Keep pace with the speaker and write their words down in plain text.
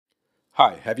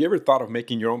Hi, have you ever thought of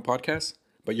making your own podcast,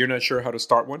 but you're not sure how to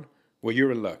start one? Well,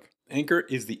 you're in luck. Anchor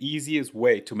is the easiest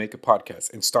way to make a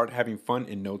podcast and start having fun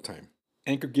in no time.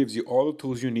 Anchor gives you all the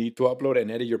tools you need to upload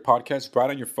and edit your podcast right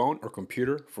on your phone or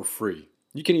computer for free.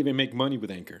 You can even make money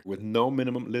with Anchor with no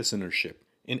minimum listenership.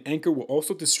 And Anchor will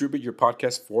also distribute your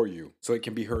podcast for you so it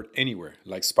can be heard anywhere,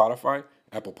 like Spotify,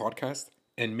 Apple Podcasts,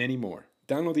 and many more.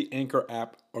 Download the Anchor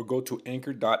app or go to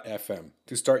anchor.fm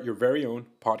to start your very own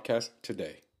podcast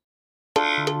today.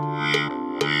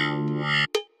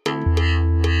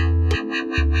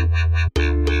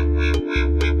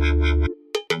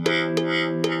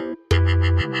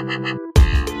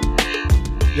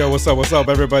 Yo, what's up,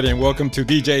 everybody, and welcome to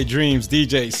DJ Dreams,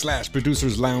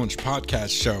 DJ/Producers Lounge podcast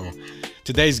show.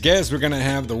 Today's guest, we're going to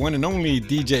have the one and only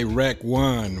DJ Rec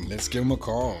One. Let's give him a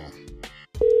call.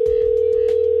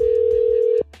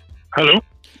 Hello?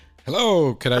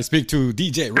 Hello, could I speak to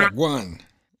DJ Rec One?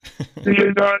 This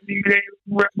is DJ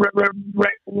Rec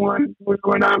One. What's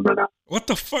going on, brother? What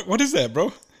the fuck? What is that,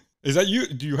 bro? Is that you?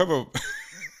 Do you have a...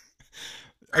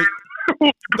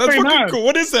 That's fucking cool.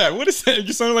 What is that?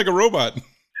 You sound like a robot.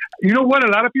 You know what? A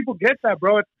lot of people get that,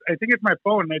 bro. I think it's my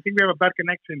phone. I think we have a bad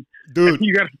connection. Dude,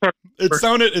 you gotta start.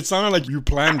 It sounded like you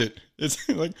planned it. It's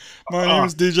like, my name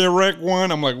is DJ Rec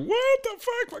One. I'm like, what the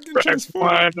fuck? Fucking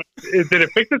transform. Did it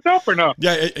fix itself or no?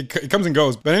 Yeah, it comes and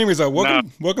goes. But anyways,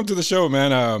 welcome to the show,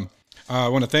 man. I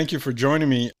want to thank you for joining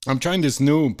me. I'm trying this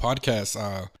new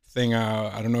podcast thing.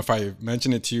 I don't know if I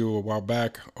mentioned it to you a while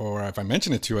back or if I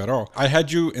mentioned it to you at all. I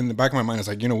had you in the back of my mind. It's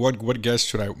like, you know, what guest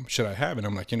should I have? And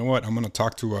I'm like, you know what? I'm gonna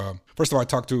talk to. First of all, I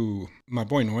talked to my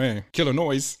boy Noe, Killer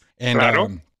Noise, and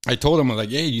I told him, I was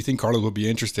like, hey, you think Carlos will be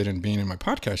interested in being in my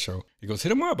podcast show? He goes,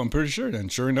 hit him up. I'm pretty sure.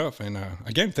 And sure enough. And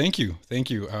again, thank you.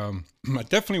 I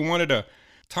definitely wanted to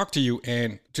talk to you.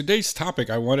 And today's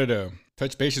topic, I wanted to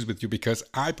touch bases with you because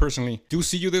I personally do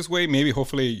see you this way. Maybe,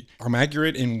 hopefully, I'm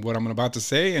accurate in what I'm about to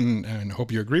say, and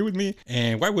hope you agree with me.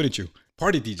 And why wouldn't you?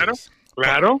 Party DJs.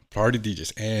 Claro. Party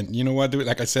DJs. And you know what, dude?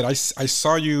 Like I said, I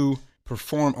saw you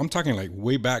perform. I'm talking like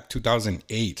way back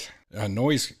 2008.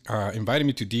 Noise invited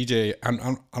me to DJ.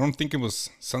 I don't think it was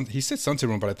he said Sunset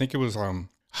Room, but I think it was oh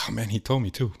man, he told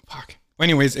me too. Fuck. Well,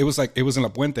 anyways, it was in La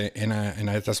Puente, and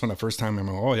that's when the first time I'm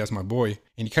like, oh, that's my boy.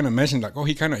 And he kind of mentioned like, oh,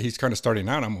 he's kind of starting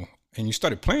out. And you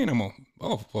started playing. I'm like,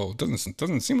 oh, well, it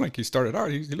doesn't seem like he started out.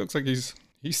 He looks like he's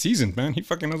seasoned, man. He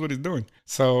fucking knows what he's doing.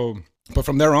 So, but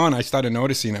from there on, I started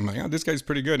noticing. I'm like, oh, this guy's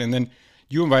pretty good. And then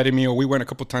you invited me, or we went a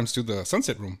couple times to the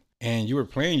Sunset Room, and you were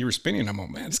playing, you were spinning. I'm like,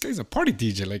 man, this guy's a party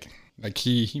DJ. Like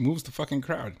he moves the fucking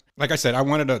crowd. Like I said, I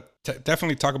wanted to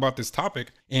definitely talk about this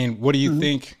topic. And what do you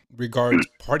think regards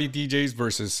party DJs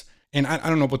versus, and I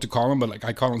don't know what to call them, but like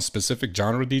I call them specific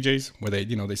genre DJs where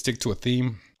they stick to a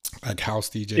theme, like house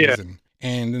DJs,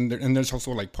 and then there's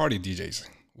also like party DJs.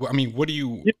 Well, I mean, what do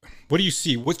you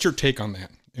see? What's your take on that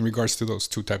in regards to those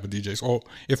two type of DJs? Or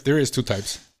if there is two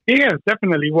types? Yeah,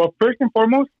 definitely. Well, first and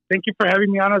foremost, thank you for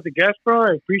having me on as a guest, bro.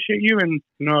 I appreciate you, and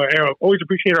I always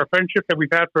appreciate our friendship that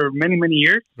we've had for many, many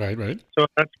years. Right. So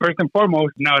that's first and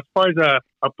foremost. Now, as far as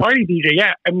a party DJ,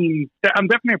 yeah, I mean, I'm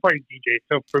definitely a party DJ.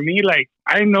 So for me, like,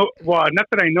 I know, well, not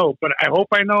that I know, but I hope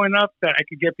I know enough that I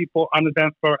could get people on the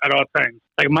dance floor at all times.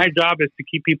 Like, my job is to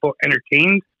keep people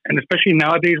entertained, and especially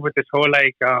nowadays with this whole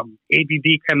like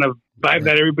ADD kind of vibe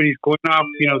that everybody's going off,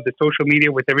 the social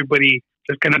media with everybody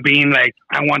just kind of being like,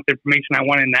 I want the information, I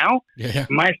want it now. Yeah.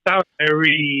 My style, I'll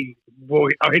hit you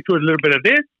with a little bit of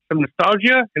this, some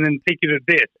nostalgia, and then take you to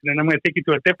this. And then I'm going to take you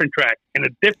to a different track and a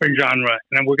different genre.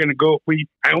 And then we're going to go,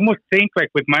 I almost think like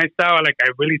with my style, like I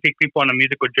really take people on a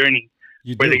musical journey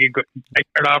where they can go, I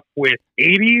start off with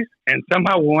 80s and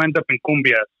somehow we'll end up in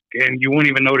cumbias. And you won't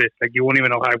even notice, like you won't even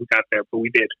know how we got there, but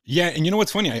we did. Yeah, and you know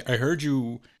what's funny? I heard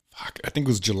you, I think it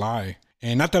was July.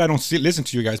 And not that I don't listen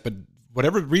to you guys, but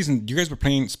whatever reason, you guys were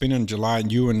spinning in July, and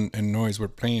you and Noise were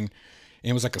playing. And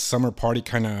it was like a summer party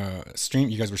kind of stream.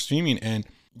 You guys were streaming, and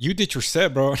you did your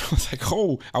set, bro. And I was like,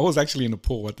 oh, I was actually in the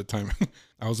pool at the time.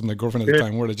 I was with my girlfriend at the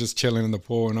time. We're just chilling in the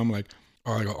pool, and I'm like,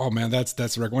 oh man,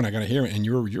 that's Rec One. I gotta hear it. And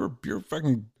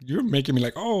you're making me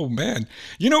like, oh man,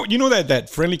 you know that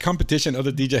friendly competition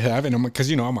other DJ have, and I'm like, because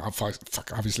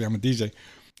obviously I'm a DJ,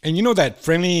 and that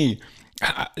friendly.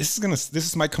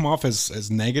 This might come off as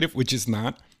negative, which is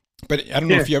not. But I don't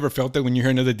know if you ever felt that when you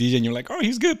hear another DJ and you're like, oh,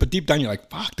 he's good, but deep down you're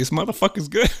like, fuck, this motherfucker's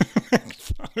good.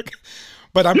 Fuck.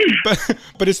 But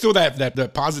but it's still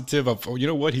that positive of, oh, you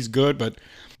know what, he's good. But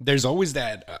there's always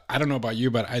that, I don't know about you,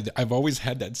 but I've always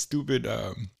had that stupid,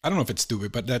 I don't know if it's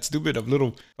stupid, but that stupid of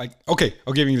little, like, okay,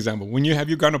 I'll give you an example. When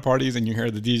you gone to parties and you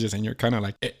hear the DJs and you're kind of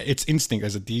like, it's instinct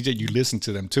as a DJ, you listen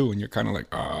to them too, and you're kind of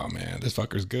like, oh man, this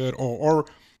fucker's good. Or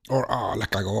Or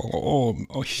like I go,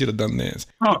 he should have done this.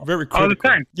 Oh, Very all the critical.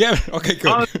 time. Yeah. Okay.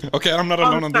 Good. Okay. I'm not all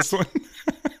alone the on this one.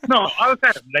 No, all the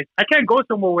time. Like, I can't go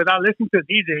somewhere without listening to a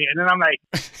DJ, and then I'm like,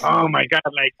 oh my god!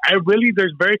 Like,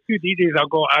 there's very few DJs I'll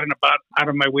go out and about, out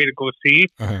of my way to go see.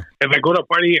 Uh-huh. If I go to a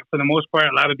party, for the most part,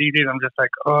 a lot of DJs, I'm just like,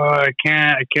 oh, I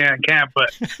can't.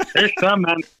 But there's some,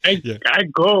 man. I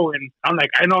go and I'm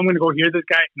like, I know I'm gonna go hear this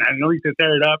guy, and I know he's gonna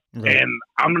tear it up, Right. and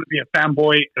I'm gonna be a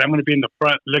fanboy, and I'm gonna be in the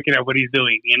front looking at what he's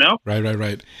doing. You know?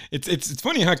 Right. It's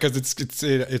funny, huh? Because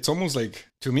it's almost like,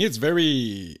 to me, it's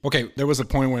very okay. There was a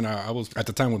point when I was at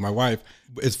the time with my wife.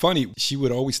 It's funny. She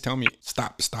would always tell me,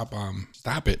 stop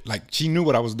it. Like, she knew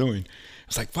what I was doing. I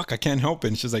was like, fuck, I can't help it.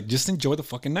 And she's like, just enjoy the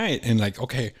fucking night. And like,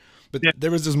 okay. But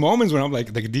there was this moments when I'm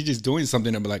like the DJ's doing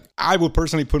something. I'm like, I would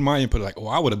personally put my input like, oh,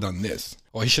 I would have done this.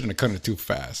 Oh, he shouldn't have cut it too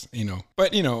fast, you know.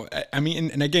 But, you know, I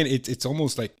mean, and again, it's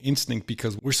almost like instinct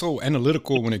because we're so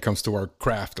analytical when it comes to our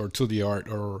craft or to the art,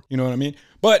 or, you know what I mean?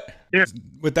 But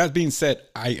with that being said,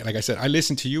 like I said, I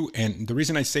listen to you. And the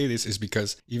reason I say this is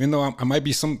because even though I might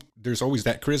be there's always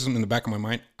that criticism in the back of my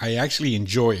mind, I actually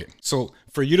enjoy it. So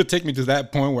for you to take me to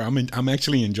that point where I'm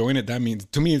actually enjoying it, that means,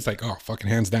 to me, it's like, oh, fucking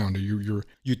hands down.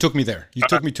 You took me there. You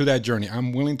took me to that journey.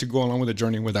 I'm willing to go along with the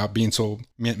journey without being so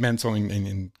mental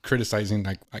and criticizing,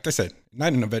 like I said,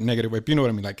 not in a negative way, but you know what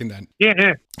I mean? Like in that.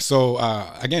 Yeah. So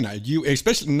again, you,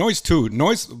 especially Noise too.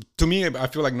 Noise, to me, I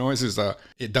feel like Noise is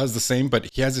it does the same, but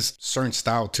he has this certain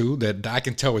style too that I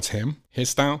can tell it's his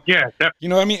style. Yeah. You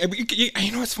know what I mean?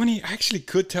 You know, it's funny. I actually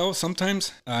could tell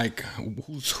sometimes, like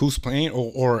who's playing,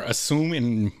 or assume.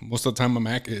 And most of the time,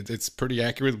 it's pretty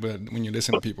accurate. But when you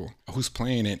listen to people who's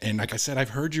playing it, and like I said, I've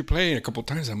heard you play it a couple of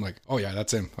times. I'm like, oh yeah,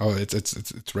 that's him. Oh,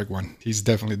 it's Rick One. He's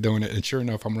definitely doing it. And sure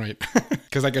enough, I'm right.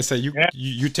 Because like I said,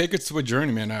 you take it to a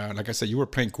journey, man. Like I said, you were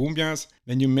playing cumbias,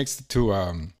 then you mixed it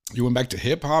to you went back to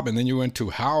hip hop, and then you went to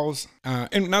house.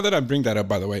 And now that I bring that up,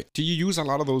 by the way, do you use a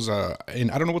lot of those?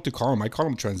 And I don't know what to call them. I call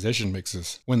them transition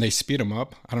mixes. When they speed them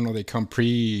up, I don't know. They come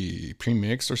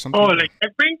pre-mixed or something. Oh, like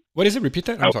every? What is it? Repeat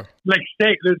that. I'm sorry. Like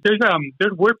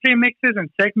there's wordplay mixes and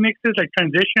seg mixes, like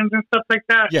transitions and stuff like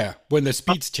that. Yeah, when the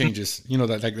speeds changes, you know,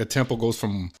 that like the tempo goes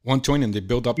from 120 and they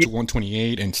build up to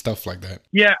 128 and stuff like that.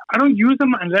 Yeah, I don't use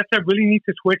them unless I really need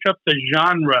to switch up the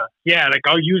genre. Yeah, like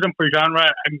I'll use them for genre.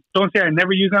 Don't say I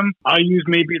never use them. I'll use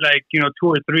maybe like, 2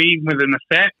 or 3 within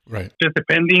a set. Right. Just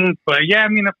depending. But yeah, I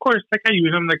mean, of course, like I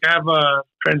use them. Like I have a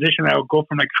transition that will go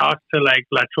from like house to like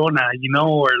La Chona,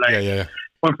 or like. Yeah.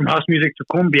 Went from house music to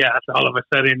cumbia all of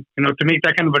a sudden, to make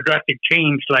that kind of a drastic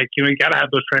change, like, you gotta have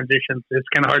those transitions. It's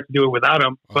kind of hard to do it without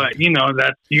them, but you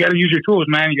gotta use your tools,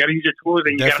 man. You gotta use your tools,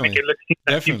 and you gotta make it look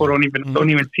that people don't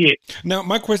even see it. Now,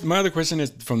 my other question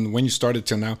is, from when you started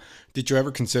till now, did you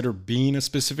ever consider being a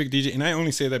specific DJ? And I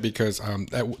only say that because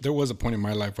there was a point in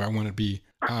my life where I wanted to be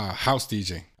house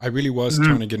DJ. I really was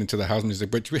trying to get into the house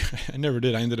music, but I never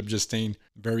did. I ended up just staying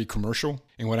very commercial.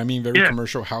 And what I mean very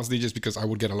commercial house DJs, because I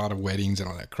would get a lot of weddings and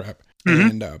all that crap.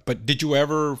 And but did you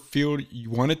ever feel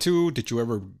you wanted to? Did you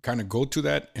ever kind of go to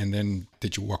that, and then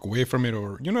did you walk away from it,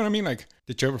 or you know what I mean? Like,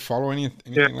 did you ever follow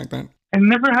anything like that? I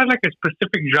never had like a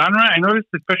specific genre. I noticed,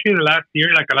 especially the last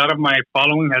year, like a lot of my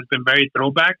following has been very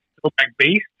throwback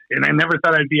based. And I never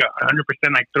thought I'd be 100%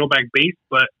 like throwback based,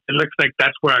 but it looks like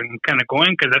that's where I'm kind of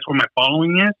going, because that's where my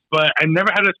following is. But I never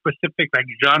had a specific like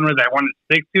genre that I wanted to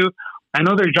stick to. I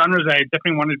know there's genres that I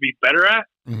definitely wanted to be better at,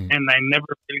 and I never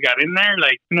really got in there.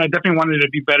 Like, I definitely wanted to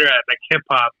be better at like hip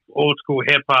hop, old school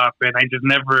hip hop, and I just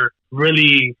never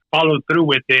really followed through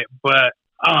with it. But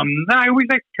no, I always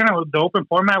like kind of the open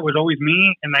format was always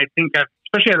me, and I think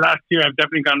especially last year, I've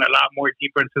definitely gone a lot more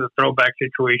deeper into the throwback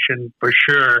situation for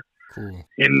sure. Cool.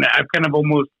 And I've kind of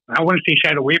almost, I wouldn't say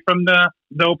shied away from the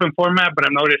open format, but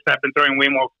I've noticed I've been throwing way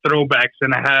more throwbacks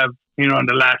than I have, in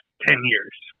the last 10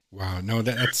 years. Wow. No,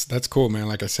 that's cool, man.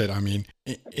 Like I said, I mean,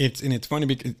 it's funny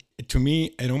because to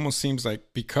me, it almost seems like,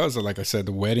 because of, like I said,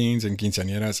 the weddings and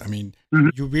quinceañeras, I mean,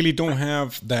 you really don't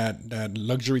have that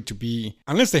luxury to be,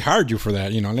 unless they hired you for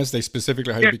that, unless they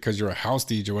specifically hired you because you're a house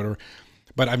DJ or whatever.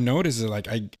 But I've noticed that,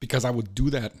 like, because I would do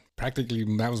that practically,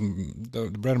 that was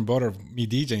the bread and butter of me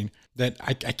DJing, that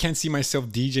I can't see myself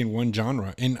DJing one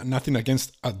genre, and nothing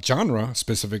against a genre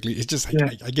specifically. It's just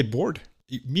I get bored.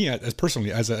 Me as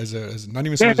personally, as not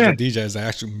even so much as a DJ, as an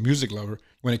actual music lover,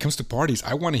 when it comes to parties,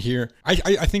 I want to hear. I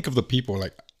think of the people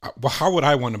like, well, how would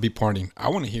I want to be partying? I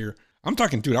want to hear. I'm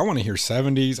talking, dude. I want to hear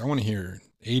 70s. I want to hear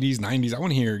 80s, 90s. I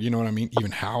want to hear, you know what I mean?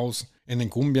 Even house, and then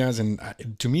cumbias, and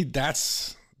to me,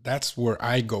 that's where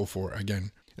I go for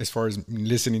again. as far as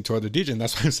listening to other DJs. And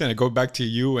that's what I'm saying. I go back to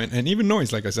you and even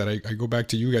Noise. Like I said, I go back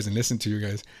to you guys and listen to you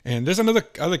guys. And there's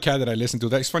other cat that I listened to.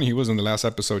 That's funny. He was on the last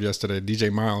episode yesterday,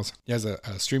 DJ Miles. He has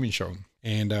a streaming show.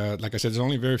 And like I said, there's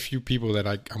only very few people that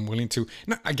I'm willing to.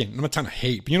 I'm not trying to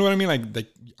hate, but you know what I mean. Like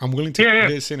I'm willing to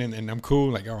listen, and I'm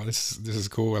cool. Like, oh, this is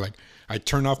cool. Like I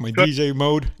turn off my DJ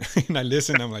mode and I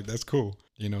listen. I'm like, that's cool.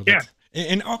 You know. Yeah.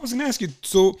 And I was gonna ask you.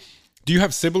 So, do you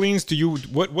have siblings? Do you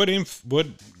what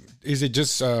is it?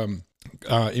 Just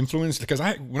influence? Because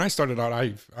when I started out,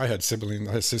 I had siblings,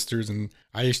 I had sisters, and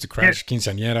I used to crash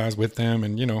quinceañeras with them,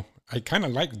 and you know, I kind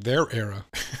of liked their era.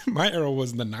 My era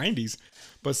was in the '90s.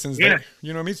 But since then,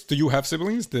 you know what I mean? Do you have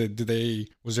siblings?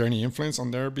 Was there any influence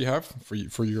on their behalf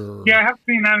for your? Yeah, I have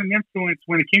seen that an influence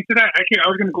when it came to that. Actually, I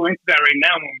was going to go into that right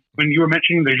now. When you were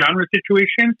mentioning the genre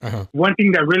situation, one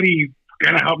thing that really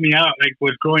kind of helped me out, like,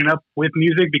 was growing up with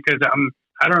music, because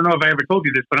I don't know if I ever told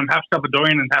you this, but I'm half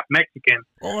Salvadorian and half Mexican.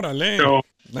 Orale. So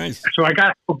nice. So I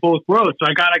got both worlds. So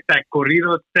I got like that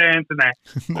corrido sense and that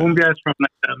cumbias from like,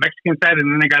 the Mexican side,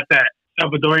 and then I got that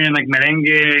Salvadorian, like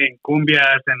merengue and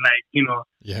cumbias and like, you know,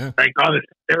 like all this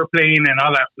airplane and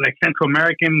all that like Central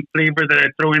American flavor that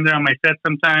I throw in there on my set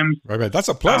sometimes. Right. That's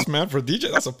a plus, man. For DJ,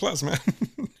 that's a plus, man.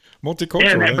 Multicultural.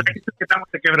 Yeah, man, but I took it down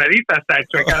with the quebradita side,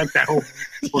 so I got like that whole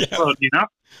world, you know?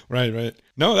 Right.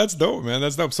 No, that's dope, man.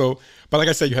 That's dope. So, but like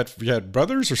I said, you had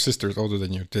brothers or sisters older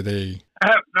than you? Did they? I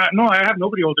have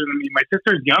nobody older than me. My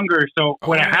sister's younger, so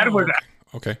what I had was...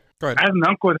 Okay, go ahead. I had an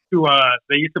uncle who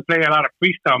they used to play a lot of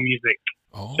freestyle music.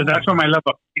 Oh. So that's where my love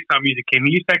of freestyle music came.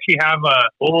 He used to actually have a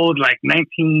old like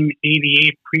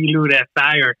 1988 Prelude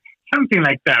SI or something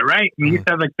like that, right? And he used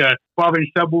to have like the 12-inch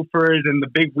subwoofers and the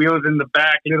big wheels in the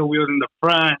back, little wheels in the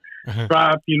front,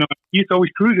 drop. You know, he used to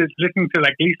always cruise it listening to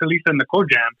like Lisa and the Cold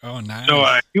Jam. Oh, nice. So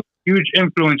huge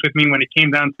influence with me when it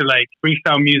came down to like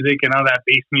freestyle music and all that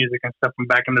bass music and stuff from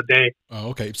back in the day. Oh,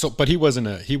 okay. So, but he wasn't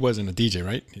a DJ,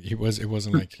 right? It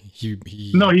wasn't like he.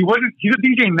 No, he wasn't. He's a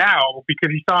DJ now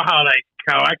because he saw how I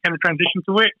kind of transitioned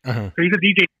to it. So he's a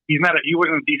DJ. He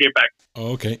wasn't a DJ back.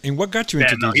 Oh, okay. And what got you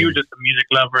into DJ? He was just a music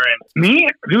lover. And me,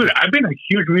 dude, I've been a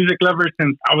huge music lover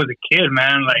since I was a kid,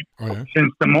 man. Like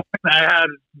since the moment I had,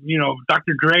 you know,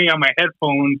 Dr. Dre on my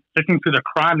headphones, listening to The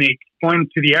Chronic, going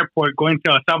to the airport, going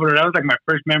to El Salvador. That was like my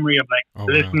first memory of like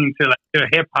listening to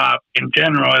hip hop in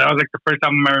general. That was like the first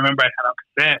album I remember I had on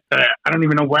cassette. I don't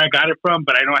even know where I got it from,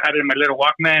 but I know I had it in my little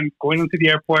Walkman, going into the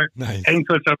airport, heading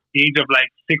towards the age of like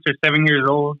 6 or 7 years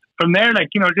old. From there, like,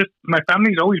 you know, just my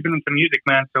family's always been into music,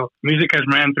 man. So music has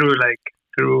ran through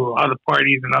all the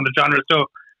parties and all the genres. So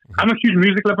I'm a huge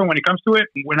music lover when it comes to it.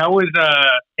 When I was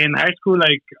in high school,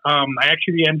 like I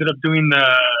actually ended up doing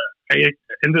the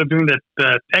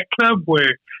tech club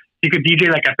where you could DJ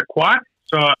like at the Quad.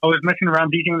 So I was messing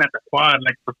around DJing at the Quad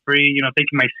like for free, you know,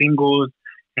 taking my singles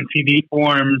in CD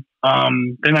form.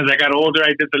 Then as I got older,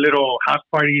 I did the little house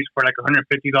parties for like $150,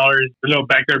 the little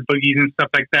backyard boogies and stuff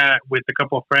like that with a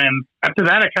couple of friends. After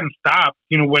that, I kind of stopped.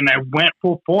 You know, when I went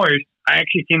full force, I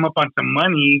actually came up on some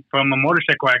money from a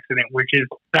motorcycle accident,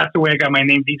 that's the way I got my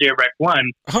name, DJ Rec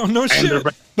One. Oh, no shit.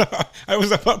 I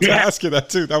was about to ask you that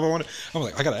too. I'm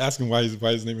like, I got to ask him why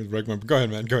his name is Rec One. But go ahead,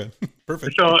 man. Go ahead.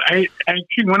 Perfect. So I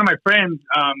actually, one of my friends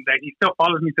that he still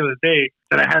follows me to this day,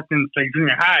 that I had since like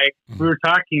junior high, we were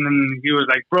talking and he was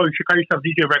like, bro, you should call yourself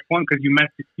DJ Rec One because you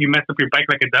messed up your bike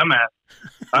like a dumbass.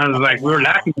 I was like, we were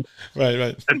laughing.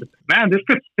 Right. Man, this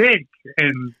is sick.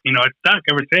 And, you know, it's stuck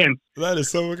ever since. That is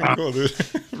so fucking cool, dude.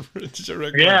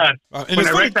 Yeah. And it's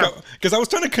funny because I was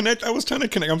trying to connect. I'm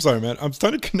sorry, man. I was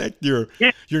trying to connect your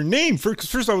name.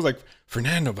 First I was like,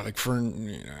 Fernando, but like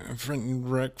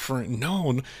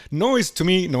Noise to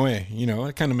me, Noe, you know,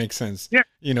 it kind of makes sense. Yeah.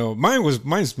 You know, mine's,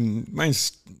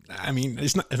 I mean,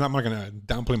 I'm not going to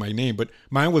downplay my name, but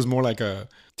mine was more like a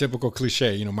typical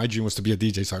cliche. You know, my dream was to be a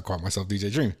DJ, so I called myself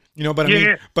DJ Dream. You know, but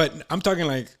but I'm talking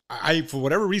like, for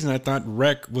whatever reason, I thought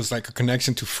Rec was like a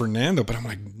connection to Fernando, but I'm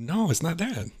like, no, it's not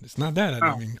that. It's not that.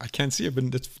 I mean, I can't see it,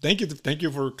 but thank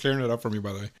you for clearing it up for me,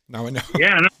 by the way. Now I know.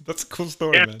 Yeah, no. That's a cool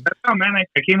story, man. That's how, man. I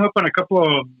came up on a couple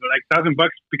of like $1,000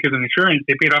 because of insurance.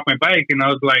 They paid off my bike, and I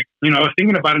was like, you know, I was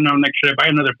thinking about it now. I'm like, should I buy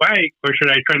another bike or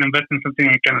should I try to invest in something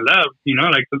I kind of love? You know,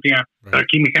 like something that'll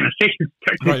keep me kind of safe,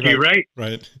 technically, right?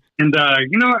 Right. And,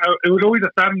 you know, it was always a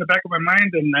thought in the back of my mind.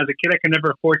 And as a kid, I could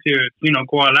never afford to, you know,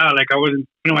 go all out. Like I wasn't,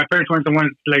 you know, my parents weren't the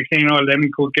ones like saying, oh, let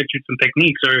me go get you some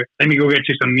techniques or let me go get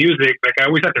you some music. Like I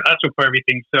always had to hustle for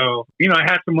everything. So, you know, I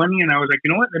had some money and I was like,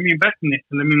 you know what, let me invest in it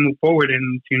and let me move forward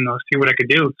and, you know, see what I could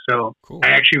do. So cool.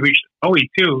 I actually reached Owie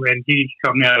too. And he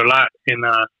helped me out a lot in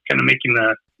kind of making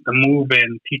the move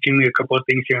and teaching me a couple of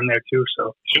things here and there too.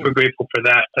 So super grateful for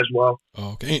that as well.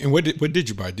 Oh, okay. And what did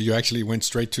you buy? Did you actually went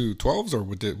straight to 12s, or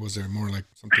was there more like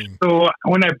something? So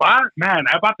when I bought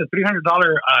the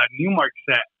 $300 Newmark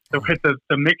set. So with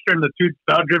the mixer and the two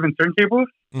bell-driven turntables.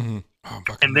 Mm-hmm. Oh,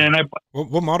 and then I bought...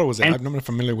 What model was it? I'm not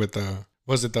familiar with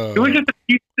was it the... It was just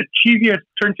the cheesiest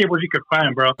turntables you could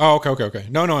find, bro. Oh, okay.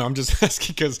 No, I'm just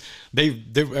asking because they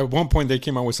at one point they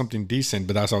came out with something decent,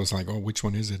 but that's why I was like, oh, which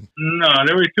one is it? No,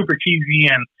 they were super cheesy,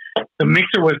 and the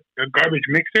mixer was a garbage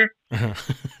mixer. Wow.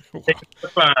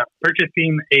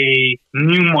 Purchasing a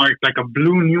Newmark, like a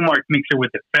blue Newmark mixer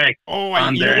with effects. Oh,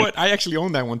 you know what? I actually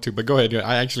own that one too, but go ahead.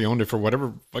 I actually owned it for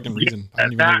whatever fucking reason. I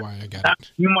don't even know why I got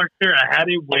it. Newmark there, I had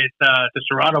it with the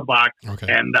Serato box.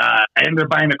 Okay. And I ended up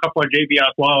buying a couple of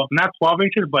JBL 12, not 12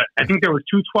 inches, but I think there were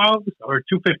two 12s or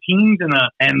two 15s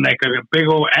and like a big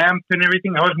old amp and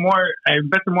everything. I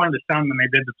invested more in the sound than I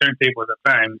did the turntable at the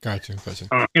time. Gotcha.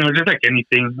 Just like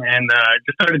anything. And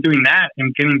just started doing that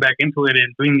and getting back into it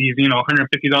and doing these,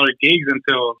 $150 gigs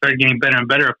until it started getting better and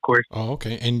better, of course. Oh,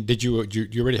 okay. And did you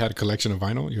already had a collection of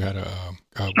vinyl? You had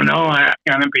no, I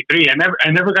on MP3.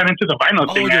 I never got into the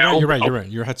vinyl thing. You're right.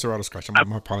 You had Serato Scratch.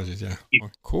 My apologies. Yeah. Oh,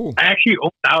 cool. I actually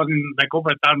own over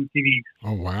 1,000 CDs.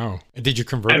 Oh wow! And did you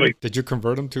convert them? Did you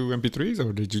convert them to MP3s,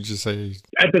 or did you just say?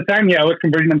 At the time, yeah, I was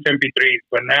converting them to MP3s,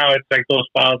 but now it's like those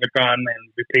files are gone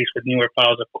and replaced with newer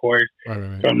files, of course,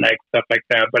 right. from like stuff like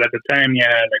that. But at the time, yeah,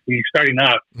 like when you're starting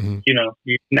off,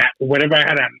 whatever I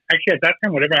had on. Actually, at that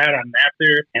time, whatever I had on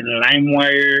Napster and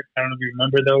LimeWire. I don't know if you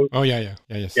remember those. Oh yeah.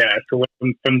 Yes. Yeah. So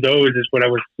from those is what I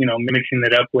was, mixing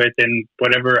it up with, and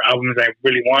whatever albums I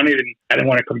really wanted, and I didn't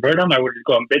want to convert them. I would just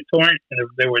go on BitTorrent, and if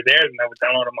they were there, then I would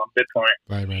download them on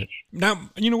BitTorrent. Right. Now,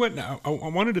 you know what? Now, I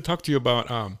wanted to talk to you about,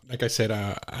 like I said,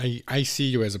 I see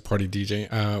you as a party DJ.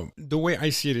 The way I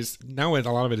see it is now a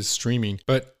lot of it is streaming,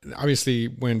 but obviously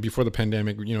before the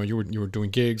pandemic, you were doing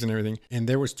gigs and everything, and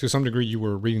there was to some degree you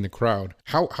were reading the crowd.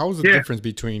 How's the difference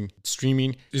between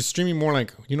streaming? Is streaming more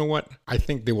like, you know what? I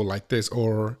think they will like this,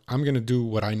 or I'm gonna do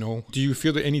what I know. Do you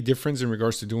feel any difference in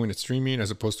regards to doing it streaming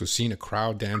as opposed to seeing a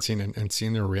crowd dancing and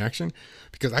seeing their reaction?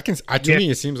 Because to me,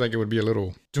 it seems like it would be a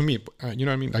little, you know what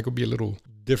I mean? Like it would be a little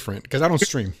different because I don't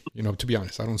stream, to be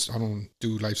honest. I don't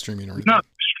do live streaming or anything. No,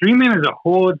 streaming is a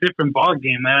whole different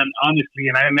ballgame, man, honestly.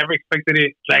 And I never expected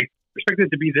it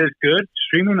to be this good.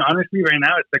 Streaming, honestly, right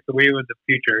now, it's like the wave of the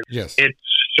future. Yes. It's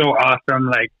so awesome.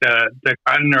 Like the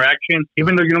interaction,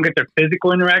 even though you don't get their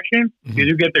physical interaction, you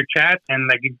do get their chat, and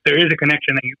like there is a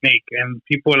connection that you make, and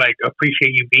people like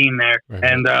appreciate you being there. Right.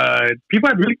 And people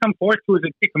have really come forward to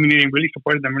the community and really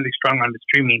supported them really strong on the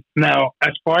streaming. Now,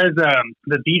 as far as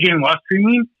the DJing while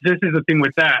streaming, this is the thing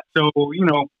with that. So,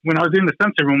 when I was doing the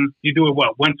Sunset Room, you do it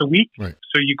once a week. Right.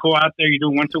 So you go out there, you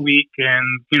do it once a week,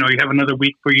 and you have another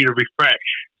week for you to refresh,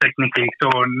 technically. So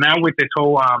now with this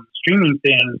whole streaming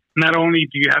thing, not only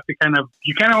do you have to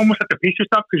you almost have to pace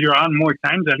yourself because you're on more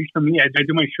times. At least for me, I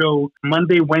do my show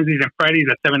Monday, Wednesdays, and Fridays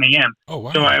at 7 a.m. Oh,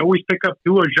 wow. So I always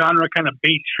do a genre kind of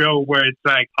based show where it's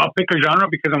like, I'll pick a genre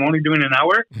because I'm only doing an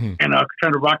hour, and I'll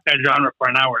try to rock that genre for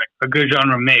an hour, like a good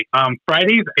genre mix.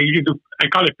 Fridays, I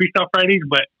call it Freestyle Fridays,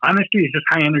 but honestly, it's just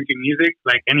high energy music,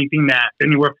 like anything that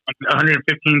anywhere from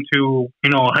 115 to,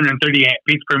 130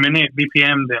 beats per minute,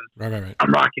 BPM, then right.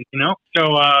 I'm rocking,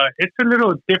 So it's a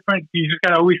little different. You just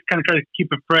gotta always kind of try to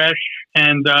keep it fresh.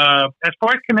 And as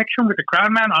far as connection with the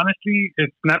crowd, man, honestly,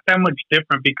 it's not that much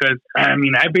different because I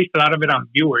base a lot of it on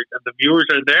viewers. If the viewers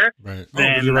are there, right? Oh,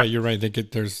 you're right. You're right.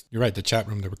 You're right. The chat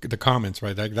room, the comments,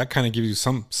 right? That kind of gives you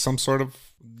some sort of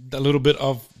a little bit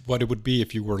of what it would be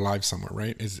if you were live somewhere,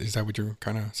 right? Is that what you're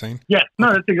kind of saying? Yeah, no,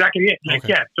 that's exactly it.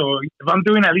 So if I'm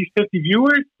doing at least 50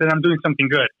 viewers, then I'm doing something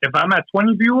good. If I'm at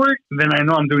 20 viewers, then I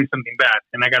know I'm doing something bad,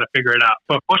 and I got to figure it out.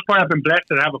 But for the most part, I've been blessed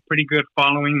that I have a pretty good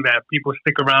following, that people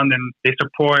stick around and they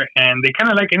support, and they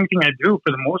kind of like anything I do for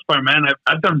the most part, man.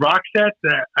 I've done rock sets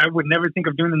that I would never think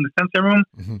of doing in the Sunset Room.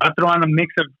 I throw on a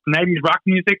mix of 90s rock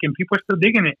music, and people are still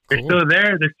digging it. They're still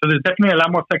there. So there's definitely a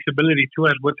lot more flexibility too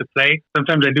as what to play.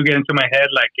 Sometimes I do get into my head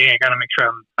like, hey, I got to make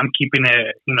sure I'm keeping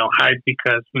it, hype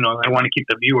because, I want to keep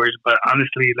the viewers. But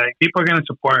honestly, like, people are going to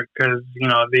support because,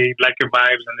 they like your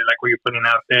vibes and they like what you're putting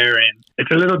out there. And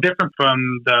it's a little different from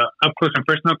the up close and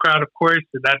personal crowd, of course.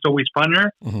 That's always funner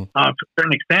to a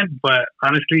certain extent. But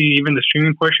honestly, even the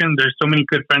streaming portion, there's so many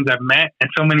good friends I've met and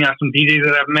so many awesome DJs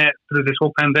that I've met through this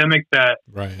whole pandemic that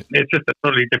it's just a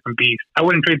totally different beast. I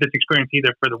wouldn't trade this experience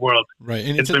either for the world. Right.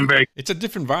 And it's a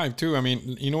different vibe too. I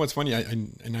mean, you know what's funny?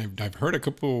 I've heard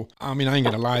people. I mean, I ain't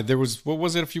gonna lie. There was, what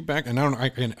was it, a few back, and I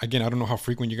don't know how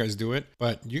frequent you guys do it,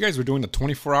 but you guys were doing the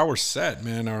 24-hour set,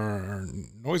 man. Our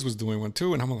Noise was doing one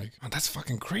too, and I'm like, oh, that's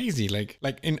fucking crazy. Like,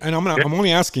 and I'm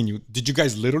only asking you, did you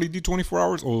guys literally do 24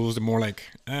 hours, or was it more like,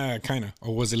 kind of,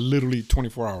 or was it literally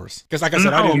 24 hours? Because like I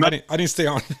said, I didn't stay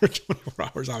on for 24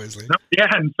 hours, obviously. No, yeah,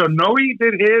 and so Noe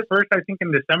did his first, I think,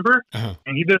 in December,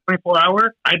 and he did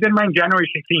 24-hour. I did mine January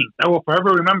 16th. I will forever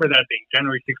remember that day,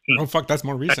 January 16th. Oh, fuck, that's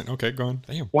more recent. Okay, go on.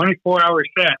 Damn. 24-hour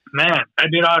set. Man, I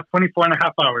did 24 and a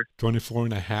half hours. 24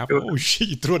 and a half? Oh, shit,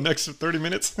 you threw an extra 30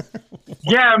 minutes?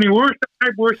 Yeah, I mean, we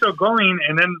were still going,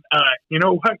 and then, you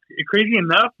know what? Crazy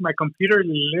enough, my computer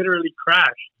literally crashed,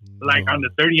 like on the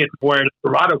 30th, where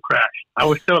Serato crashed. I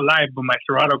was still live, but my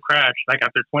Serato crashed, like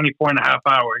after 24 and a half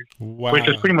hours, which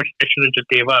was pretty much, I should have just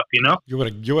gave up, you know? You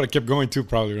would have kept going too,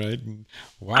 probably, right?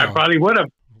 Wow. I probably would have.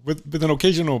 With an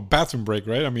occasional bathroom break,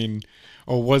 right? I mean,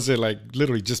 or was it like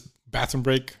literally just bathroom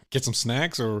break, get some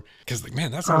snacks, or because like,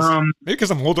 man, that sounds maybe because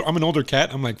I'm older. I'm an older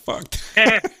cat. I'm like, fuck.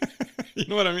 You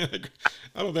know what I mean? Like,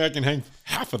 I don't think I can hang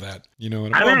half of that. You know?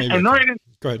 I didn't.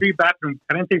 Go ahead.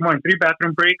 I didn't take more than 3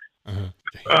 bathroom breaks.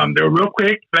 They were real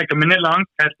quick, like a minute long.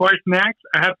 As far as snacks,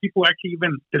 I have people actually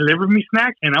even deliver me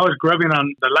snacks, and I was grubbing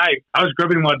on the live. I was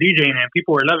grubbing while DJing, and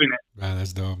people were loving it. Wow,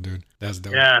 that's dope, dude. That's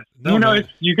dope. Yeah, no, you know,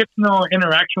 you get to know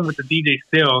interaction with the DJ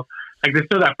still. Like, there's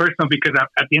still that personal, because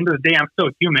at the end of the day, I'm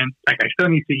still human. Like, I still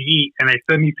need to eat, and I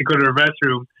still need to go to the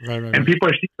restroom. Right. People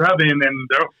are still rubbing, and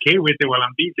they're okay with it while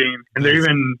I'm DJing. And they're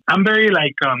even, I'm very,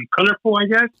 like, colorful, I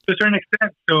guess, to a certain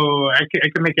extent. So I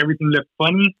can make everything look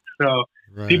funny. So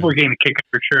people are getting a kick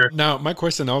for sure. Now, my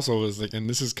question also is, like, and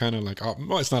this is kind of like,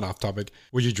 well, it's not off topic.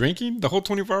 Were you drinking the whole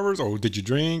 24 hours, or did you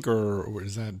drink, or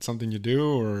is that something you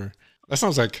do, or... That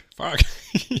sounds like fuck.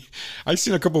 I've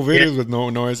seen a couple videos with No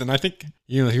Noise, and I think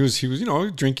he was you know,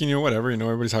 drinking or whatever. You know,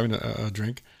 everybody's having a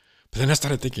drink. But then I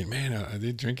started thinking, man, are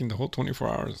they drinking the whole 24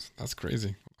 hours? That's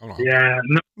crazy. I don't know. Yeah,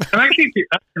 no, I'm actually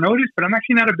noticed, but I'm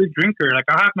actually not a big drinker. Like,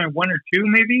 I'll have my 1 or 2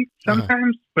 maybe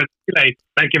sometimes, but like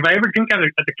if I ever drink at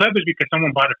the club, it's because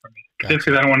someone bought it for me. Gotcha. Just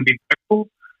because I don't want to be respectful.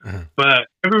 But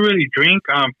I never really drink.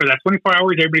 For that 24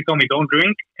 hours, everybody told me don't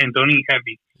drink and don't eat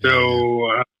heavy. So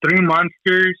 3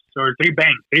 Monsters or 3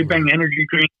 Bang energy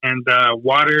drink and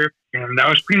water, and that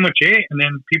was pretty much it. And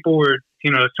then people were,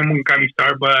 you know, someone got me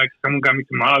Starbucks, someone got me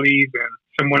tamales, and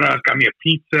someone else got me a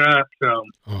pizza. So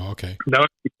okay, that was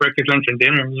breakfast, lunch, and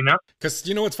dinner. You know, because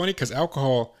you know what's funny? Because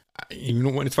alcohol, you know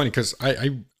what? It's funny because I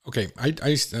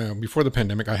before the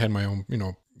pandemic, I had my own, you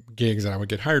know, gigs that I would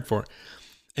get hired for.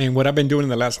 And what I've been doing in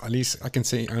the last, at least I can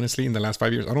say honestly, in the last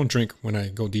 5 years, I don't drink when I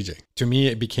go DJ. To me,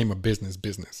 it became a business.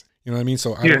 You know what I mean?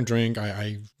 So I don't drink.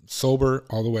 I sober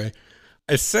all the way.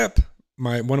 Except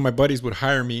one of my buddies would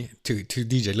hire me to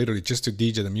DJ, literally just to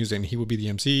DJ the music. And he would be the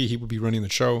MC. He would be running the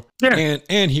show. Yeah.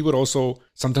 And he would also,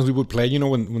 sometimes we would play, you know,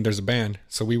 when there's a band.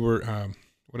 So we were,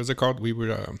 what is it called? We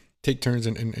would take turns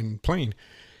in playing.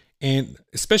 And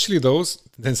especially those,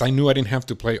 since I knew I didn't have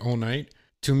to play all night,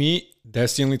 to me,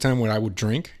 that's the only time where I would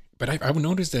drink. But I would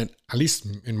notice that, at least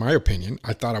in my opinion,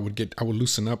 I thought I would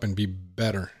loosen up and be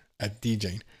better at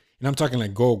DJing. And I'm talking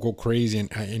like go crazy.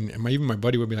 And even my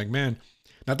buddy would be like, man,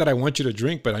 not that I want you to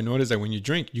drink, but I noticed that when you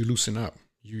drink, you loosen up.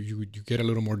 You get a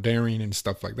little more daring and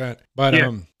stuff like that. But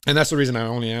and that's the reason I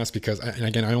only ask, because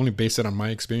I only base it on my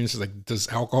experiences. Like,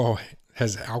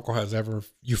 has alcohol ever,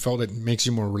 you felt it makes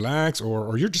you more relaxed,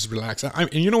 or you're just relaxed?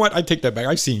 And you know what? I take that back.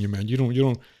 I've seen you, man. You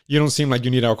don't seem like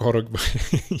you need alcohol to,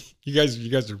 you guys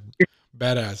are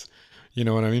badass. You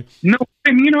know what I mean? No,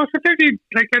 and you know, sometimes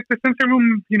like at the Sunset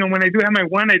Room, you know, when I do have my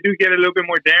 1, I do get a little bit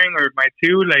more daring, or my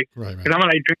 2, like, because I'm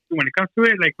like drink when it comes to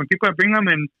it. Like, when people bring them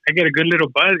and I get a good little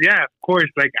buzz, yeah, of course.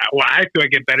 Like, well, I feel I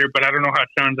get better, but I don't know how it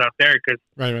sounds out there, because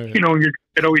you know,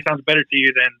 it always sounds better to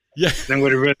you than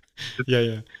what it really is.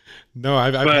 Yeah. No,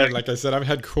 I've had, like I said, I've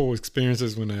had cool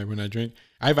experiences when I drink.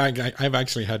 I've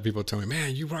actually had people tell me,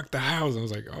 man, you rock the house. I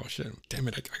was like, oh shit, damn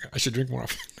it, I should drink more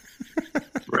often.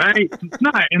 Right.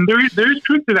 No, and there is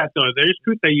truth to that, though. There is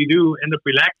truth that you do end up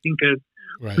relaxing, because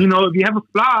you know, if you have a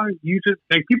flaw, you just,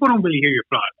 like, people don't really hear your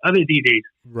flaws. Other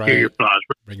DJs hear your flaws.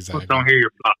 Exactly. People don't hear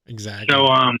your flaws. Exactly.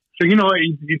 So you know,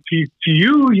 to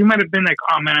you might have been like,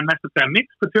 oh man, I messed up that mix,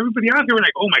 but to everybody else, they were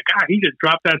like, oh my god, he just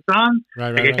dropped that song.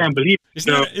 Right. I can't believe it.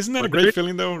 Isn't that a great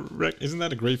feeling though, Rick? Isn't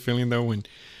that a great feeling though,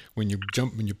 when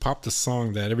you pop the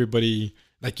song that everybody,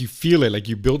 like, you feel it, like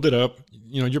you build it up,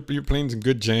 you know, you're playing some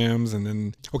good jams, and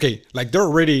then, okay, like they're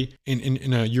already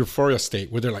in a euphoria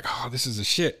state where they're like, oh, this is a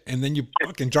shit. And then you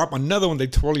fucking drop another one they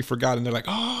totally forgot, and they're like,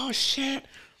 oh shit.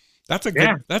 That's a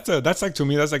good. That's like to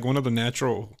me. That's like one of the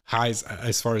natural highs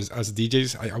as far as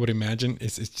DJs. I would imagine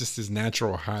it's just this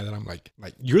natural high that I'm like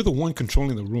you're the one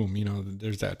controlling the room. You know,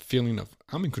 there's that feeling of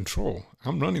I'm in control.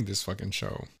 I'm running this fucking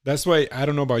show. That's why I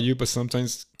don't know about you, but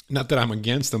sometimes. Not that I'm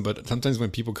against them, but sometimes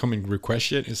when people come and request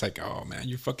shit, it's like, oh man,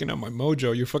 you're fucking up my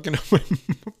mojo. You're fucking up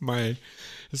my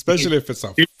especially if it's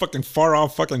a fucking far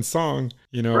off fucking song,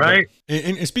 you know. Right. But,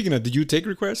 and speaking of, do you take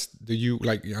requests? Do you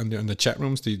like on the chat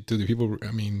rooms? Do the people?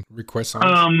 I mean, request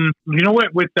songs? You know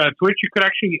what? With Twitch, you could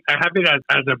actually have it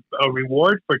as a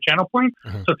reward for channel points.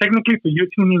 So technically, for you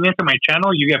tuning into my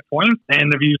channel, you get points,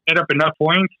 and if you set up enough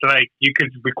points, like you could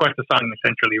request a song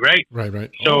essentially, right?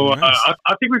 Right. So nice.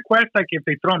 I'll take requests like if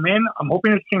they throw them in. I'm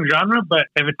hoping it's the same genre, but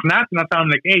if it's not, then I'll tell them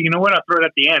like, hey, you know what? I'll throw it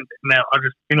at the end, and then I'll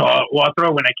just I'll throw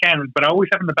it when I can. But I always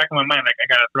have in the back of my mind like I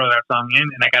gotta throw that song in,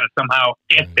 and I gotta somehow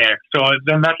get there. So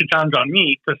then that's a challenge on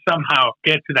me to somehow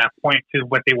get to that point to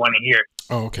what they want to hear.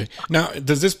 Oh, okay. Now,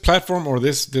 does this platform or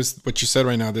this what you said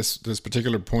right now, this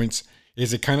particular points,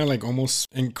 is it kind of like almost,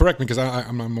 and correct me because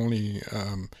I'm only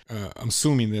I'm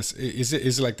assuming this, is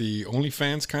it like the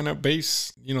OnlyFans kind of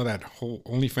base, you know, that whole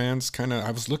OnlyFans kind of,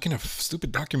 I was looking at a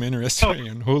stupid documentary yesterday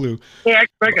on Hulu. Yeah,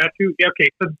 I got you. Yeah, okay,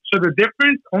 so the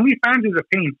difference, OnlyFans is a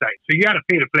paying site, so you got to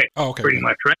pay to play. Oh, okay, pretty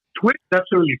much, right? Twitch is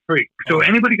absolutely free. So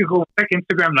anybody could go check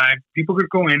Instagram Live. People could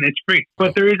go in. It's free.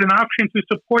 But there is an option to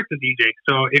support the DJ.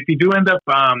 So if you do end up,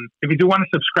 if you do want to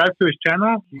subscribe to his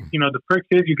channel, you know, the perks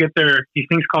is you get these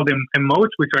things called emotes,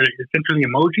 which are essentially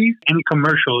emojis, and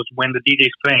commercials when the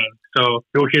DJ's playing. So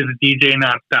you'll hear the DJ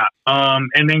nonstop.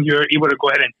 And then you're able to go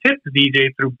ahead and tip the DJ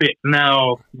through Bit.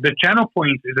 Now, the channel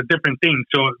points is a different thing.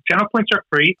 So channel points are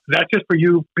free. That's just for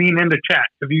you being in the chat.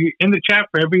 If you in the chat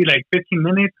for every like 15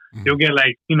 minutes, you'll get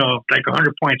like, you know, like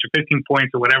 100 points or 15 points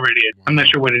or whatever it is. I'm not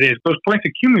sure what it is. Those points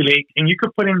accumulate and you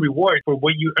could put in rewards for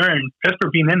what you earn just for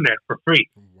being in there for free.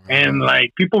 And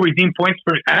like people redeem points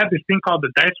for, I have this thing called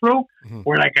the dice roll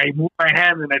where like I move my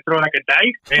hand and I throw like a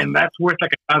dice and that's worth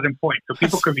like 1,000 points. So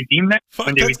people could redeem that.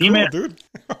 When they redeem it, dude.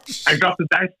 I drop the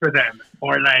dice for them.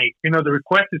 Or like, you know, the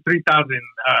request is 3,000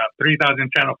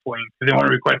 channel points. If they want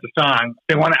to request a song, if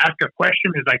they want to ask a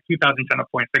question, is like 2,000 channel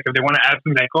points. Like if they want to ask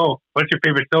me like, oh, what's your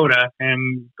favorite soda?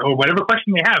 And or whatever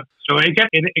question they have. So it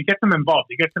gets them involved.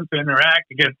 It gets them to interact.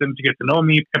 It gets them to get to know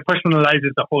me. It personalizes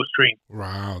the whole stream.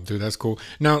 Wow, dude, that's cool.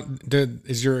 Now,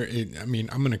 is your, I mean,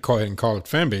 I'm going to call it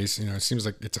fan base. You know, it seems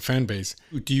like it's a fan base.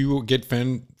 Do you get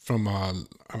fan from, I'm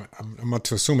not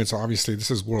to assume it's obviously,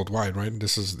 this is worldwide, right?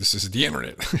 This is the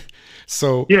internet.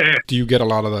 So yeah. Do you get a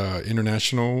lot of the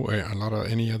international, a lot of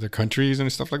any other countries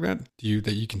and stuff like that?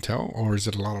 That you can tell? Or is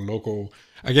it a lot of local?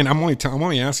 Again, I'm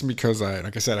only asking because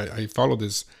like I said, I follow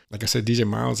this, like I said, DJ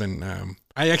Miles, and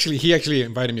he actually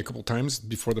invited me a couple times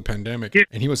before the pandemic,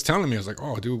 and he was telling me, I was like,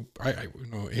 oh, dude, I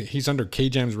you know, he's under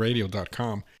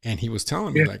kjamsradio.com, and he was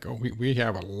telling me like, oh, we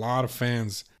have a lot of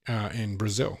fans in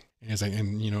Brazil. And it's like,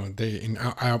 and you know,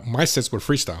 my sets were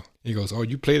freestyle. He goes, oh,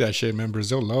 you play that shit, man.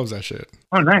 Brazil loves that shit.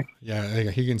 Oh, nice. Yeah,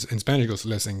 he in Spanish he goes,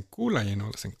 les encula, you know,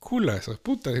 les encula, eso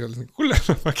puta, he goes, les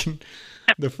encula, fucking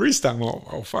the freestyle.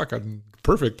 Oh fuck,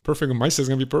 perfect. My set's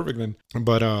gonna be perfect then.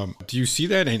 But do you see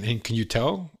that, and can you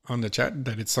tell on the chat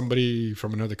that it's somebody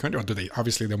from another country, or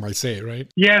they might say it, right?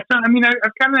 Yeah, so I mean, I've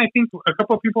kind of, I think a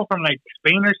couple of people from like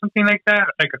Spain or something like that,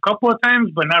 like a couple of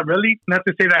times, but not really. Not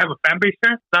to say that I have a fan base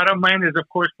there. A lot of mine is, of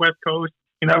course, West Coast.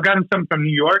 You know, I've gotten some from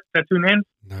New York that tune in.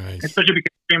 Nice. Especially because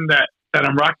the stream that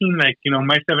I'm rocking, like, you know,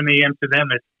 my 7 a.m. to them,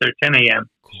 it's their 10 a.m.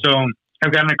 Cool. So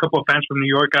I've gotten a couple of fans from New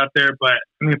York out there, but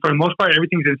I mean, for the most part,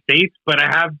 everything's in States, but I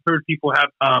have heard people have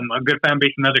a good fan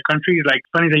base in other countries. Like, it's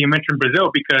funny that you mentioned Brazil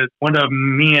because one of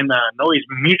me and Noe's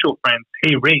mutual friends,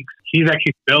 Hey Riggs, he's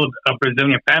actually built a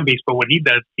Brazilian fan base, but what he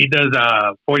does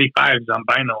 45s on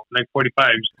vinyl, like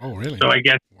 45s. Oh, really? So I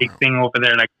guess big thing over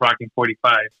there, like rocking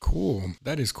 45. Cool.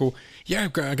 That is cool. Yeah,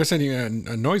 like I said,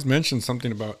 Noe's mentioned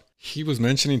something about, he was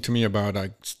mentioning to me about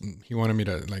like he wanted me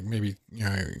to like maybe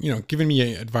you know, giving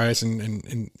me advice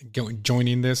and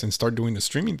joining this and start doing the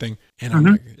streaming thing. And I'm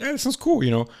like, yeah, that sounds cool.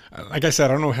 You know, like I said,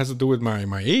 I don't know, it has to do with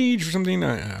my age or something.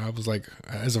 I was like,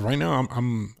 as of right now,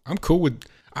 I'm cool with.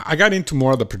 I got into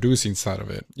more of the producing side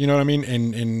of it. You know what I mean?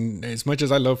 And as much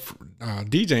as I love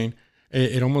DJing.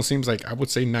 It almost seems like I would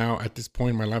say now at this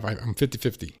point in my life, I'm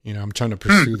 50-50. You know, I'm trying to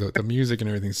pursue the music and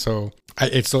everything. So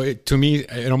to me,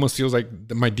 it almost feels like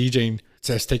my DJing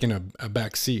has taken a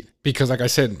back seat because, like I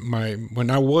said, when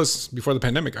I was before the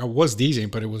pandemic, I was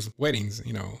DJing, but it was weddings.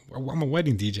 You know, I'm a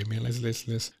wedding DJ, man.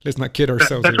 Let's not kid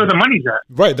ourselves. That's where the money's at.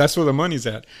 Right, that's where the money's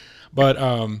at. But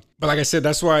like I said,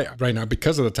 that's why right now,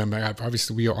 because of the time,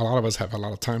 obviously a lot of us have a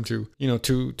lot of time to, you know,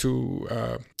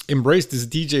 to embrace this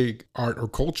DJ art or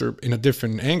culture in a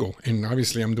different angle. And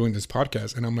obviously I'm doing this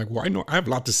podcast and I'm like, well, I have a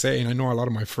lot to say, and I know a lot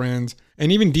of my friends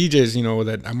and even DJs, you know,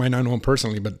 that I might not know them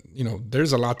personally, but you know,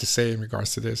 there's a lot to say in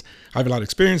regards to this. I have a lot of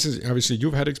experiences. Obviously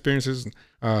you've had experiences,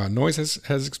 Noise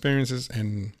has experiences,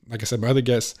 and like I said, my other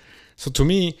guests. So to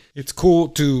me, it's cool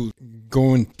to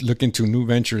go and look into new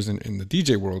ventures in the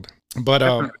DJ world.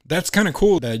 But that's kind of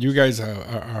cool that you guys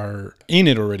are in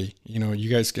it already. You know, you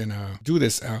guys can do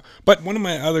this. But one of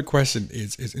my other questions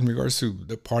is in regards to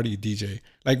the party DJ.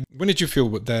 Like, when did you feel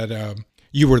that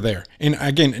you were there? And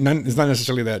again, it's not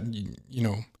necessarily that, you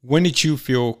know, when did you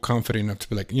feel confident enough to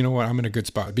be like, you know what, I'm in a good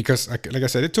spot? Because like I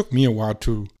said, it took me a while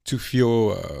to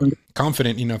feel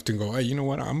confident enough to go, hey, you know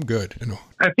what, I'm good. You know,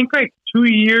 I think like 2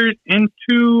 years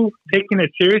into taking it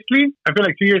seriously, I feel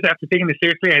like 2 years after taking it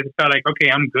seriously, I just felt like,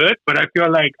 okay, I'm good. But I feel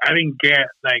like I didn't get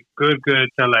like good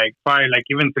to like probably like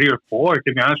even 3 or 4,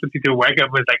 to be honest with you. To wake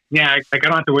up was like, yeah, like I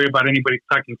don't have to worry about anybody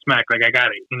talking smack. Like I got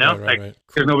it, you know, right.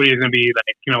 Because nobody's gonna be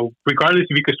like, you know, regardless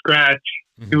if you could scratch,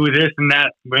 do this and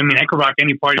that. I mean, I could rock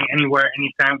any party, anywhere,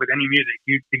 anytime, with any music.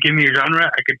 You give me a genre,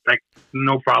 I could, like,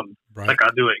 no problem. Right. Like,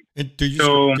 I'll do it. And do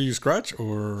you scratch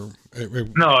or?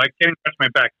 No, I can't scratch my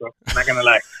back, though. I'm not gonna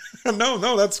lie.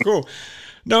 No, that's cool.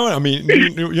 No, I mean,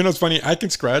 you know, it's funny. I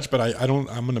can scratch, but I don't.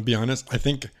 I'm gonna be honest. I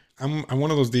think I'm one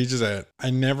of those DJs that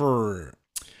I never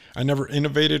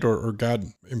innovated or got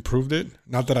improved it.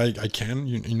 Not that I can.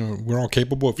 You know, we're all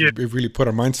capable if we really put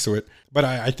our minds to it. But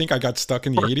I think I got stuck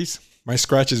in the 80s. My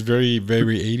scratch is very,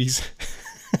 very 80s.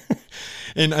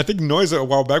 And I think Noise a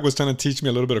while back was trying to teach me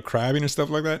a little bit of crabbing and stuff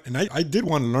like that. And I did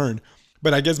want to learn.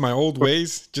 But I guess my old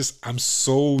ways, I'm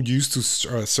so used to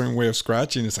a certain way of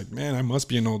scratching. It's like, man, I must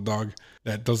be an old dog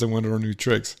that doesn't want to learn new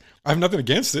tricks. I have nothing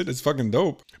against it. It's fucking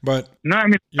dope. But no, I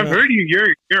mean, I've heard you.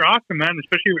 You're awesome, man.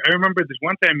 Especially, I remember this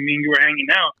one time me and you were hanging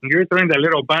out, and you were throwing that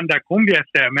little banda cumbia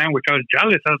set, man, which I was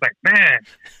jealous. I was like, man,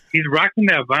 he's rocking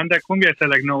that banda cumbia set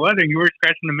like no other. You were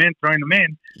scratching them in, throwing them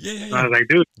in. Yeah. So I was like,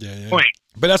 dude, point.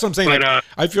 But that's what I'm saying. But,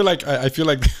 like, I feel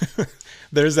like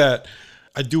there's that.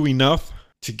 I do enough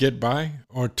to get by,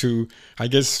 or to, I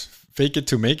guess, fake it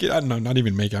to make it. I don't know, not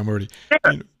even make it. I'm already,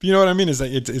 you know what I mean? It's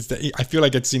like, I feel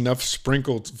like it's enough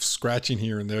sprinkled scratching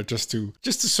here and there just to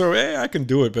show, hey, I can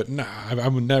do it. But nah, I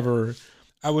would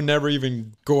never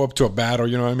even go up to a battle.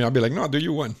 You know what I mean? I'll be like, no, do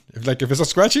you won. If it's a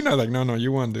scratching, I'm like, no,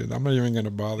 you won, dude. I'm not even going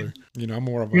to bother. You know, I'm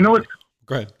more of a, you know what?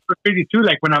 Go ahead. It's crazy too.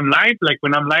 Like when I'm live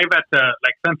at the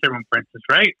like Sunset Room, for instance,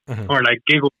 right? Or like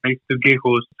Giggles, I used to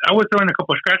Giggles. I was throwing a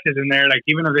couple of scratches in there, like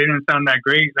even if they didn't sound that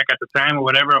great, like at the time or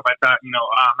whatever. If I thought, you know,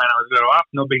 man, I was a little off,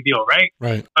 no big deal, right?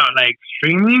 Right. Like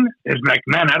streaming is like,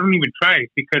 man, I don't even try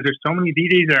because there's so many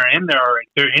DJs that are in there. Or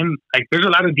they're in like, there's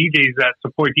a lot of DJs that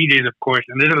support DJs, of course,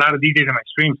 and there's a lot of DJs in my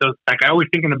stream. So like, I always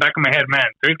think in the back of my head,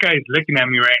 man, there's guys looking at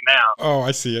me right now. Oh,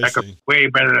 I see. Like way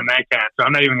better than I can. So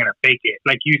I'm not even gonna fake it.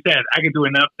 Like you said, I could do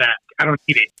enough that I don't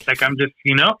need it. Like I'm just,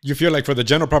 you know. You feel like for the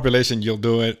general population, you'll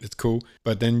do it. It's cool,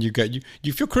 but then you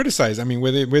feel criticized. I mean,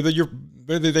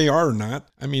 whether they are or not.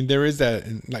 I mean, there is that.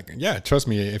 Like, yeah, trust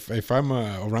me. If I'm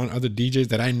around other DJs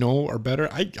that I know are better,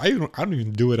 I don't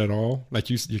even do it at all. Like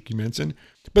you mentioned.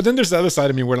 But then there's the other side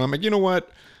of me where I'm like, you know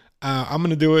what? I'm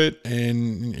gonna do it,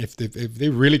 and if they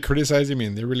really criticize me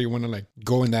and they really want to like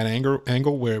go in that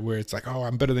angle where it's like, oh,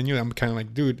 I'm better than you, I'm kind of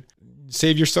like, dude,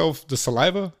 save yourself the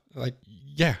saliva. Like,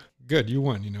 yeah, good, you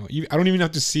won. You know, I don't even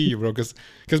have to see you, bro, because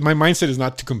my mindset is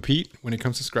not to compete when it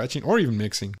comes to scratching or even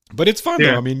mixing. But it's fun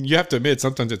though. I mean, you have to admit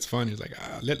sometimes it's fun. It's like,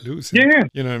 let loose. Yeah,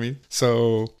 you know what I mean.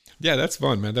 So. Yeah, that's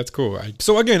fun, man. That's cool.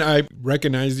 So again, I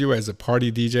recognize you as a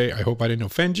party DJ. I hope I didn't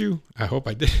offend you. I hope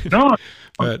I did. No.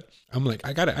 But I'm like,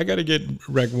 I gotta get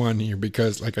Reg One here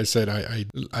because, like I said,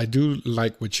 I do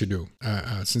like what you do.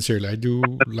 Sincerely, I do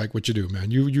like what you do, man.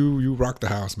 You rock the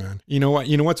house, man. You know what?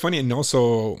 You know what's funny? And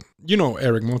also, you know,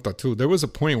 Eric Mota too. There was a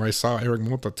point where I saw Eric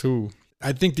Mota too.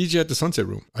 I think DJ at the Sunset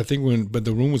Room. I think but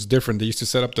the room was different. They used to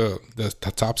set up the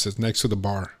top sets next to the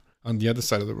bar on the other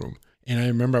side of the room. And I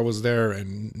remember I was there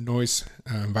and Noise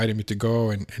invited me to go.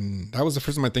 And that was the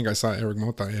first time I think I saw Eric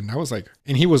Mota. And I was like,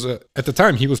 and he was, at the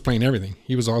time, he was playing everything.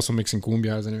 He was also mixing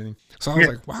cumbias and everything. So I was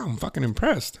like, wow, I'm fucking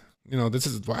impressed. You know, this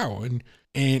is wow.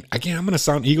 And again, I'm gonna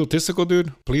sound egotistical,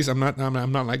 dude. Please, I'm not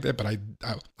like that. But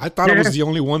I thought I was the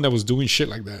only one that was doing shit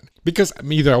like that, because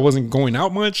either I wasn't going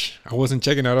out much, I wasn't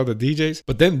checking out other DJs,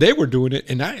 but then they were doing it,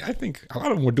 and I think a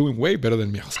lot of them were doing way better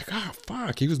than me. I was like, oh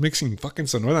fuck, he was mixing fucking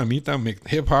Sonora Mita, make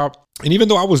hip hop, and even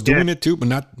though I was doing it too, but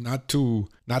not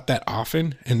that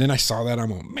often. And then I saw that, I'm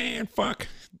like, man, fuck,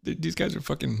 these guys are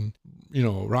fucking, you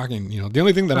know, rocking. You know, the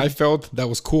only thing that I felt that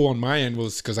was cool on my end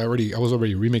was because I was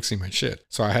already remixing my shit.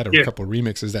 So I had a couple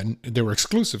remixes that they were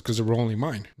exclusive because they were only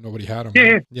mine. Nobody had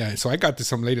them. Yeah. So I got to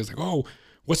some ladies like, oh,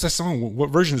 what's that song? What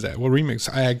version is that? What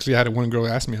remix? I actually had one girl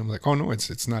ask me. I'm like, oh no,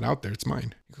 it's not out there. It's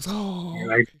mine. He goes, oh, you're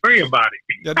like, worry about it.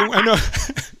 Yeah, I know.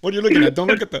 What are you looking at? Don't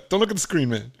look at the screen,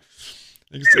 man.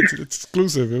 It's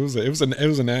exclusive. It was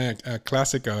a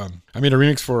classic. I made a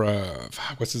remix for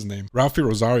what's his name, Ralphie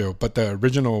Rosario, but the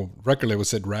original record label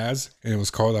said Raz, and it was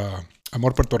called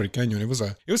Amor Puertorriqueño, and it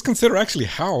was considered actually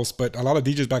house, but a lot of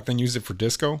DJs back then used it for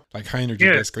disco, like high energy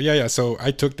disco. Yeah. So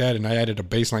I took that and I added a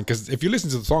bass line, because if you listen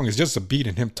to the song, it's just a beat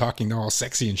and him talking all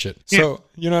sexy and shit. So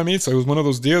you know what I mean. So it was one of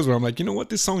those deals where I'm like, you know what,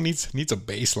 this song needs a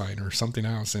bass line or something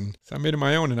else, and so I made it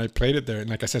my own and I played it there. And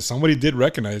like I said, somebody did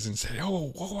recognize it and said,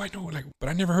 oh, I know, like, but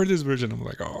I never heard this version. I'm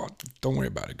like, oh, don't worry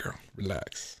about it, girl,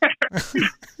 relax. That's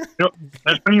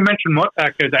when you mentioned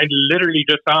Motak, because I literally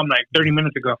just saw him like 30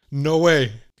 minutes ago. No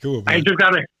way. Cool, I just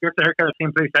got a haircut at the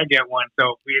same place I get one.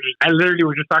 So I literally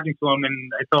was just talking to him,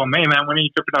 and I told him, hey, man, when are you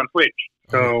tripping on Twitch?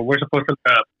 So we're supposed to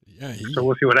look up. Yeah. So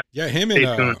we'll see what happens. Yeah, him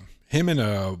and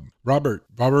Robert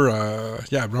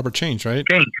Change, right?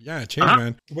 Change,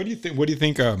 man. What do you think? What do you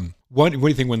think? What do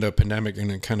you think when the pandemic and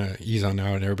then kind of ease on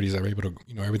out and everybody's able to,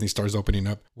 you know, everything starts opening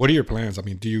up? What are your plans? I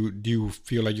mean, do you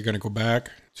feel like you're gonna go back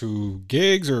to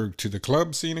gigs or to the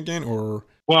club scene again, or?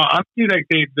 Well, honestly, like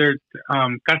there's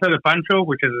Casa de Pancho,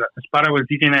 which is a spot I was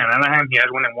DJing at in Anaheim. He has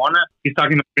one in Warner. He's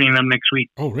talking about bringing them next week.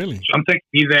 Oh, really? So I'm taking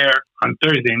me there on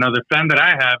Thursday. Now, the plan that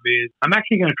I have is I'm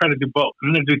actually going to try to do both.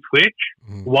 I'm going to do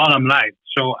Twitch while I'm live.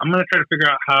 So I'm going to try to figure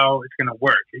out how it's going to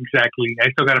work exactly. I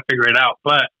still got to figure it out.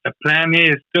 But the plan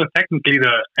is still technically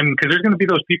because there's going to be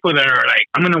those people that are like,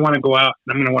 I'm going to want to go out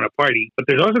and I'm going to want to party. But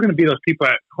there's also going to be those people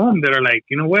at home that are like,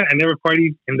 you know what? I never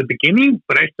partied in the beginning,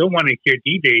 but I still want to hear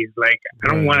DJs. Like,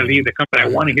 I don't want to leave the company. I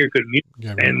want to hear good music.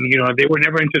 Yeah, right. And, you know, they were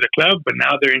never into the club, but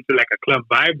now they're into like a club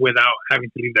vibe without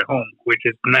having to leave their home, which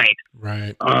is nice.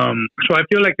 Right. So I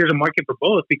feel like there's a market for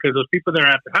both, because those people that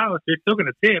are at the house, they're still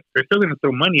going to tip. They're still going to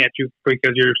throw money at you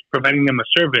because you're providing them a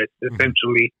service,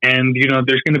 essentially. And, you know,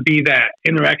 there's going to be that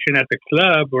interaction at the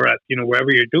club or at, you know, wherever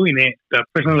you're doing it, the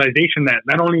personalization that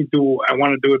not only do I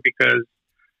want to do it because,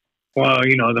 well,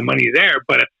 you know, the money's there,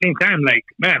 but at the same time, like,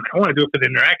 man, I want to do it for the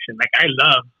interaction. Like, I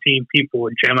love seeing people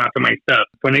jam out to my stuff.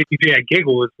 When I DJ at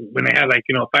Giggles, when I had like,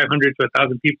 you know, 500 to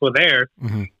 1,000 people there,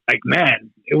 like,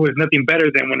 man, it was nothing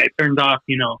better than when I turned off,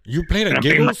 you know. You played at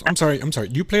Giggles? I'm sorry.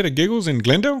 You played at Giggles in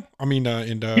Glendale? I mean,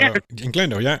 in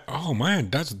Glendale, yeah. Oh, man,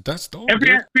 that's dope.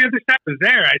 Every other staff was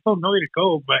there. I told Noe to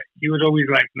go, but he was always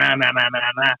like, nah.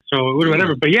 So it was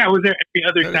whatever. But yeah, I was there every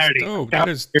other Saturday. Dope. That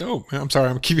is dope, man. I'm sorry.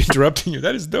 I'm keep interrupting you.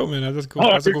 That is dope, man. That's cool.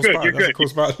 Oh, that's a cool spot. That's a cool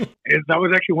spot. That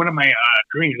was actually one of my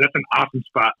dreams. That's an awesome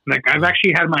spot. Like, I've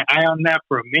actually had my eye on that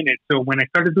for a minute. So when I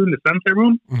started doing the Sunset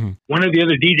Room, one of the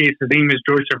other DJs, his name is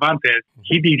George Cervantes,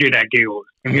 he DJ'd at Giggles.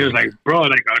 And he was like, bro,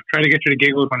 like, I'll try to get you to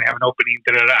Giggles when they have an opening,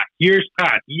 Years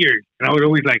passed, years. And I was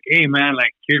always like, hey, man,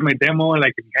 like, here's my demo.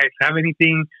 Like, if you guys have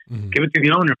anything, give it to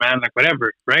the owner, man. Like,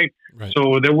 whatever, right?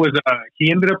 So there was,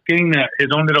 he ended up getting his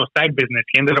own little side business.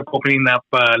 He ended up opening up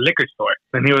a liquor store.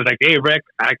 And he was like, hey, Rick,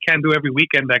 I can't do every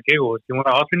weekend at Giggles. You want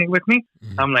to alternate with me?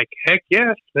 I'm like, heck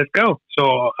yes, let's go.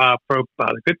 So for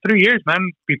about a good 3 years,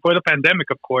 man, before the pandemic,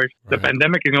 of course. The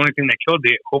pandemic is the only thing that killed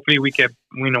it. Hopefully we can,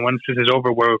 you know, once this is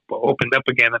over, we're opened up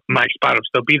again, my spot will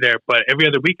still be there. But every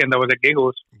other weekend I was at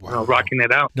Giggles, you know, rocking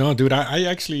it out. No, dude, I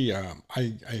actually,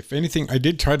 if anything, I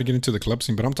did try to get into the club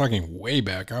scene, but I'm talking way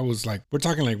back. I was like, we're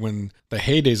talking like when the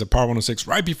heydays of Power 106,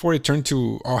 right before it turned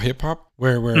to all hip hop,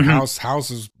 where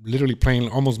house is literally playing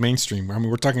almost mainstream. I mean,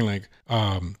 we're talking like,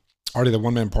 already the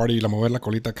one man party, La Mover La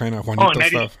Colita kind of Juanito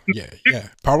stuff. Yeah.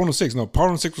 Power 106. No, Power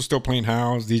 106 was still playing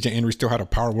house. DJ Henry still had a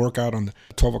power workout on the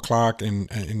 12 o'clock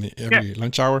and in every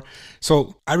lunch hour.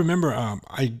 So I remember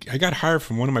I got hired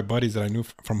from one of my buddies that I knew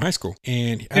from high school.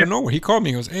 And I don't know, he called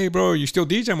me. He goes, hey, bro, you still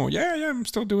DJ? I'm like, yeah, I'm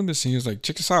still doing this. And he was like,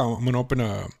 check this out.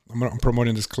 I'm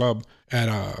promoting this club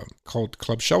called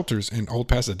Club Shelters in Old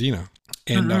Pasadena.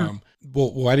 And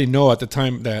well, I didn't know at the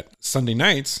time that Sunday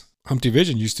nights, Humpty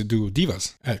Vision used to do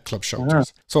divas at Club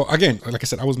Shelters. So again, like I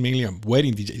said, I was mainly a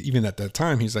wedding DJ. Even at that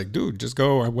time, he's like, dude, just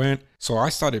go. I went. So I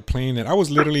started playing it. I was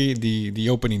literally the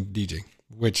opening DJ,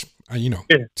 which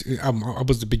I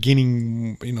was the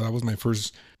beginning, that was my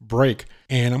first break.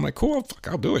 And I'm like, cool, fuck,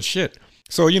 I'll do it. Shit.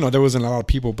 So, there wasn't a lot of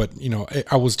people, but,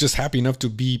 I was just happy enough to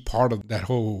be part of that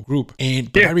whole group.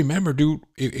 But I remember, dude,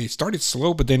 it started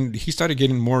slow, but then he started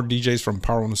getting more DJs from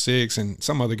Power 106 and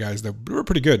some other guys that were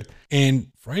pretty good.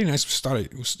 And Friday nights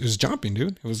started, it was jumping,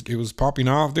 dude. It was popping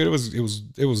off, dude.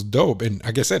 It was dope. And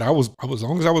like I said, I was as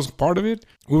long as I was part of it,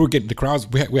 we were getting the crowds.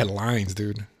 We had lines,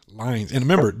 dude. Lines. And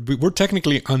remember, we're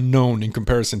technically unknown in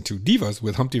comparison to Divas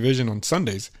with Humpty Vision on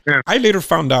Sundays. Yeah. I later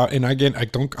found out, and again, I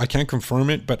can't confirm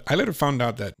it, but I later found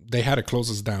out that they had to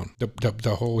close us down.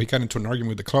 The whole, he got into an argument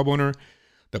with the club owner,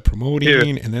 the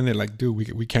promoting, and then they're like,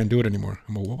 dude, we can't do it anymore.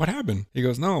 I'm like, what happened? He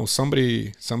goes, no,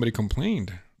 somebody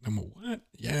complained. I'm like, what?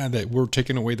 Yeah, that we're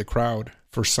taking away the crowd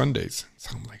for Sundays.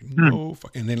 So I'm like, no.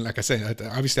 And then, like I said,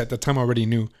 obviously at the time I already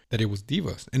knew that it was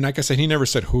Divas. And like I said, he never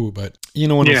said who, but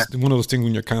one of those things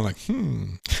when you're kind of like,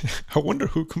 I wonder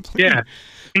who complained. Yeah,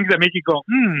 things that make you go,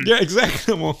 Yeah,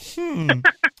 exactly. Well,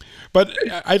 But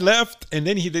I left, and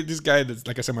then this guy that's,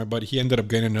 like I said, my buddy, he ended up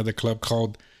getting another club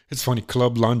called, it's funny,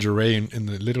 Club Lingerie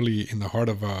literally in the heart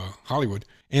of Hollywood.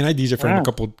 And I DJ for him a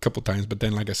couple times, but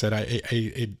then, like I said,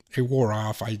 it wore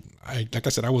off. I like I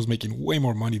said, I was making way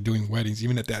more money doing weddings,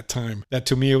 even at that time. That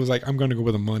to me, it was like, I'm gonna go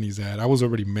where the money's at. I was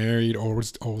already married, or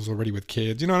was already with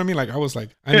kids. You know what I mean? Like I was like,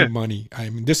 I need money. I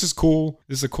mean, this is cool.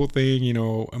 This is a cool thing.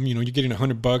 You're getting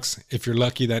 $100 if you're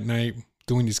lucky that night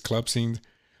doing these club scenes.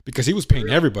 Because he was paying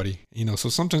everybody, so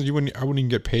sometimes I wouldn't even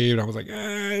get paid. I was like,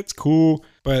 it's cool,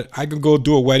 but I could go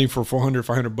do a wedding for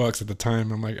 $400 at the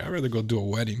time. I'm like, I'd rather go do a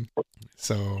wedding.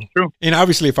 So, true. And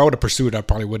obviously, if I would have pursued, I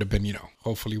probably would have been,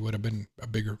 hopefully would have been a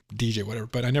bigger DJ, whatever.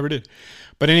 But I never did.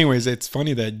 But anyways, it's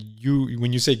funny that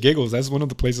when you say Giggles, that's one of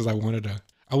the places I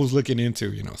was looking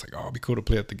into. It's like, it'd be cool to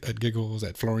play at Giggles,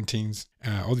 at Florentine's,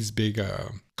 all these big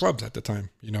clubs at the time.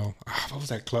 What was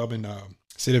that club in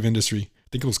City of Industry?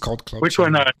 I think it was called Club. Which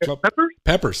one?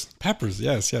 Peppers.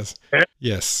 Yes. Yeah.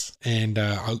 Yes. And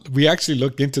we actually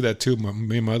looked into that too,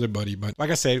 me and my other buddy. But like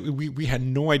I said, we had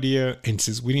no idea, and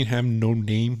since we didn't have no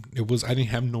name, I didn't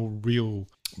have no real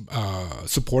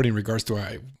support in regards to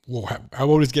I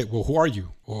always get, who are you?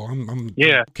 Well, I'm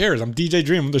who cares? I'm DJ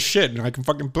Dream. I'm the shit, and I can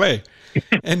fucking play.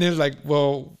 And they're like,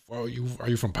 well, are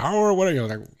you from Power or what are you?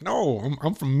 Like, no,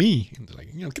 I'm from me. And they're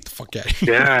like, get the fuck out of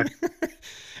here. Yeah.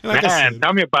 Like man,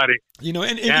 tell me about it.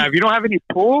 And if you don't have any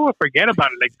pull, forget about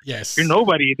it. Like, you're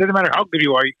nobody. It doesn't matter how good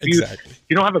you are. Exactly.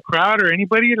 You don't have a crowd or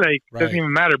anybody. Like, it doesn't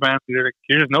even matter, man. You're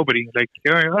just nobody. Like,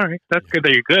 all right, that's good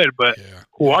that you're good, but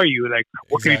who are you? Like,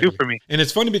 what can you do for me? And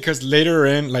it's funny because later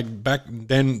in, like back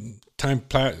then, time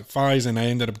flies, and I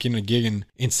ended up getting a gig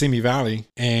in Simi Valley,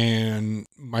 and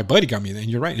my buddy got me in there.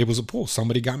 And you're right, it was a pool.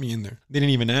 Somebody got me in there. They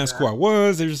didn't even ask who I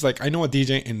was. They're just like, I know a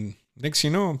DJ, and next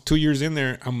you know, 2 years in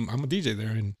there, I'm a DJ there,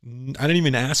 and I didn't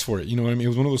even ask for it. You know what I mean? It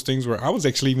was one of those things where I was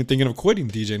actually even thinking of quitting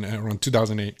DJing around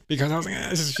 2008 because I was like,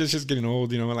 this is just getting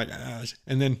old, like,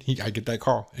 and then I get that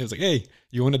call. It was like, hey,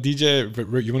 you want to DJ?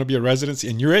 You want to be a residency?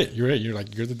 And you're it. You're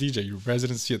like, you're the DJ. You're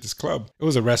residency at this club. It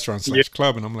was a restaurant /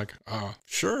 club, and I'm like,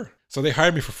 sure. So they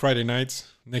hired me for Friday nights.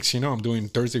 Next, you know, I'm doing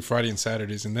Thursday, Friday, and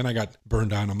Saturdays, and then I got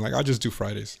burned out. I'm like, I'll just do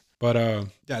Fridays. But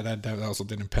that also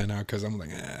didn't pan out because I'm like,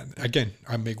 again,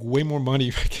 I make way more money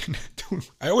if I can do.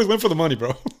 I always went for the money,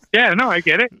 bro. Yeah, no, I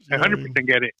get it. I 100%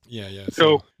 get it. Yeah.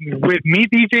 So with me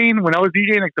DJing, when I was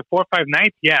DJing like the 4 or 5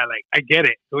 nights, like I get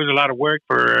it. It was a lot of work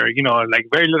for, like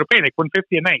very little pay, like $150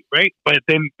 a night, right? But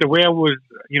then the way I was,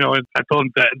 I told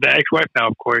the ex-wife now,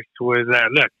 of course, was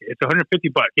look, it's $150.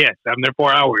 Yes, I'm there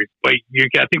 4 hours, but you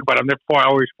got to think about it. I'm there 4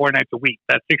 hours, 4 nights a week.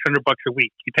 That's $600 a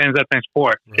week. You times that times 4,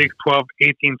 right. 6, 12,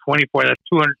 18, 24. That's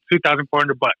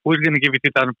 $2,400. Who's going to give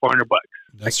you $2,400?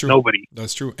 That's true. Nobody.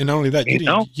 That's true. And not only that, you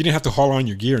didn't have to haul on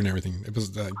your gear and everything. It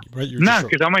was right. No,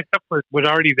 because all my stuff was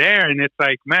already there, and it's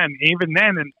like, man, even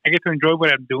then, and I get to enjoy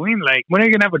what I'm doing. Like, when are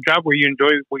you gonna have a job where you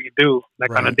enjoy what you do,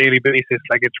 like on a daily basis?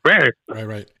 Like, it's rare.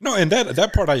 Right. No, and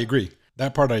that part I agree.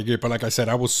 That part I agree. But like I said,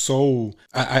 I was so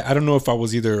I don't know if I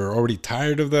was either already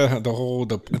tired of the whole.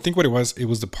 I think what it was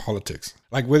the politics.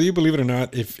 Like, whether you believe it or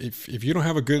not, if you don't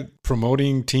have a good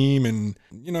promoting team, and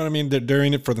you know what I mean, they're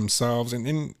in it for themselves.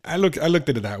 And I looked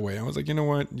at it that way. I was like, you know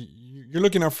what, you're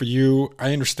looking out for you.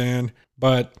 I understand,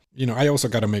 but I also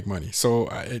got to make money. So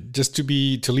just to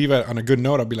leave it on a good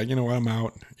note, I'll be like, you know what, I'm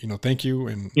out. Thank you,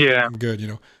 and I'm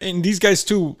good. And these guys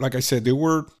too, like I said, they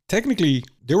were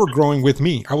growing with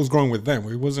me. I was growing with them.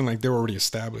 It wasn't like they were already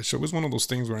established. So it was one of those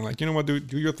things where I'm like, you know what, do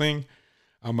your thing.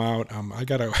 I'm out. I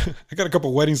got a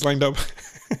couple weddings lined up.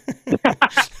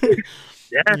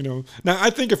 Yeah. Now I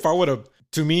think if I would have,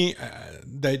 to me,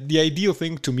 the ideal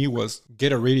thing to me was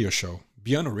get a radio show,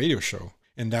 be on a radio show.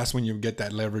 and that's when you get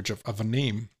that leverage of a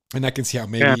name. And I can see how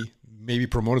maybe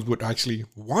promoters would actually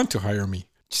want to hire me.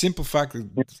 Simple fact,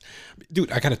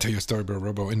 dude, I gotta tell you a story, bro,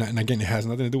 Robo, and again, it has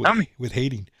nothing to do with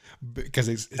hating, because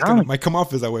it might come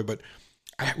off as that way, but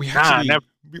we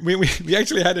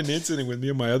actually had an incident with me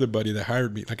and my other buddy that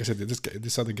hired me. Like I said,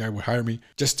 this other guy would hire me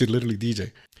just to literally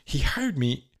DJ. He hired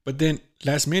me, but then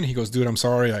last minute he goes, "Dude, I'm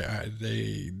sorry.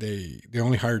 They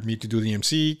only hired me to do the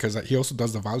MC because he also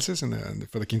does the valses and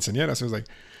for the quinceañera." So it was like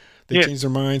they changed their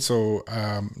mind. So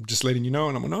just letting you know.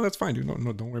 And I'm like, "No, that's fine, dude.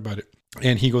 No, don't worry about it."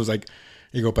 And he goes like,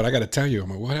 "But I got to tell you." I'm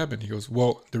like, "What happened?" He goes,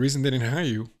 "Well, the reason they didn't hire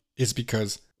you is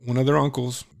because one of their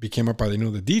uncles became a padrino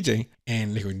de DJ,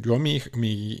 and le dijo, yo a mi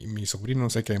sobrino, no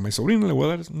sé qué, my sobrino le voy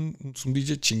a dar un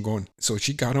DJ chingón." So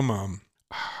she got him, I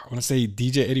want to say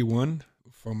DJ 81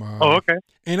 from, okay.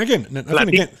 And again, nothing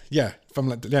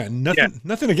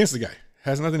against the guy.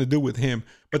 Has nothing to do with him.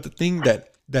 But the thing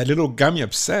that little got me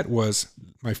upset was,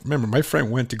 my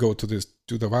friend went to go to the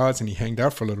vals, and he hanged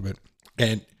out for a little bit.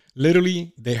 And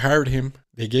literally, they hired him,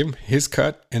 they gave him his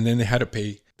cut, and then they had to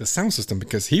pay the sound system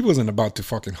because he wasn't about to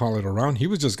fucking haul it around. He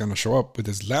was just going to show up with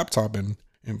his laptop and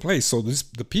play. So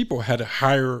the people had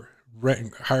to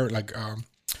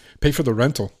pay for the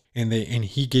rental. And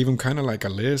he gave him kind of like a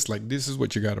list, like, this is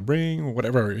what you got to bring or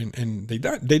whatever. And they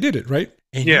did it, right?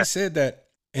 And he said that,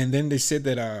 and then they said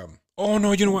that, oh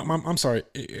no, you know what? I'm sorry.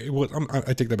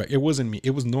 I take that back. It wasn't me.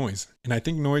 It was Noise. And I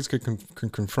think Noise can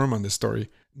confirm on this story.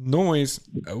 Noise,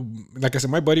 like I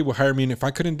said, my buddy would hire me, and if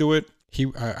I couldn't do it, he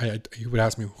would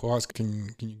ask me, "Who else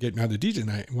can you get me out of the DJ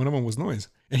night?" One of them was Noise,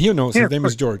 and he knows. His name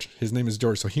is George. His name is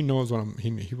George, so he knows what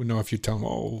he would know if you tell him,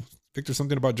 "Oh, Victor,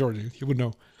 something about George." He would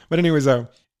know. But anyways,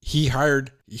 he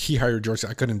hired George.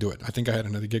 I couldn't do it. I think I had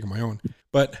another gig of my own.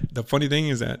 But the funny thing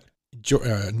is that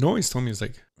Noise told me, it's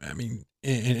like, I mean,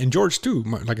 and George too.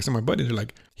 Like I said, my buddy, they're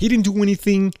like, he didn't do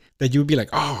anything that you would be like,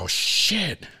 "Oh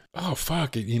shit. Oh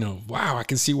fuck it, wow, I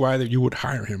can see why that you would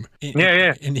hire him."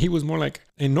 And he was more like,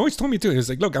 and Noise told me too. He was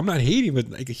like, "Look, I'm not hating, but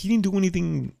like, he didn't do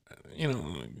anything.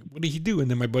 What did he do?"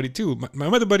 And then my buddy too, my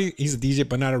other buddy, he's a DJ,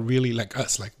 but not really like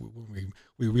us. Like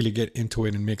we really get into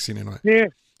it and mixing and all that. Yeah.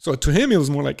 So to him, it was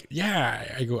more like,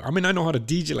 yeah. I go, I mean, I know how to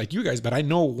DJ like you guys, but I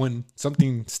know when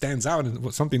something stands out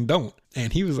and something don't.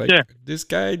 And he was like, this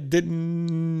guy did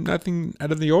nothing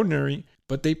out of the ordinary,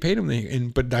 but they paid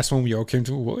him. But that's when we all came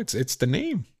to, well, it's the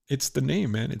name. It's the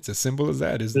name, man. It's as simple as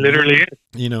that. It's literally it.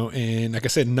 And like I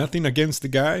said, nothing against the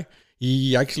guy.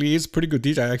 He actually is a pretty good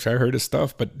DJ. I heard his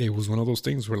stuff, but it was one of those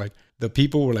things where like the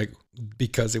people were like,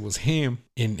 because it was him.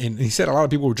 And he said a lot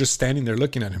of people were just standing there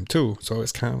looking at him too. So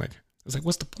it's kind of like, it's like,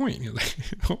 what's the point? You're like,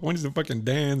 when is the fucking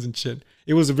dance and shit?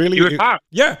 It was really, he was hot.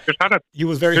 Yeah, he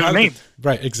was very hot. Name.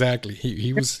 Right, exactly.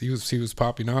 He was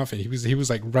popping off, and he was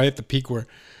like right at the peak where,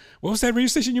 what was that radio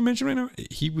station you mentioned right now?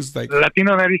 He was like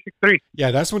Latino 96.3.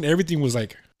 Yeah, that's when everything was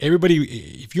like, everybody,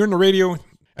 if you're in the radio,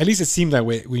 at least it seemed that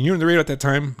way. When you're in the radio at that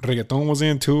time, reggaeton was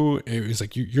in too. It was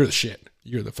like, you're the shit.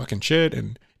 You're the fucking shit.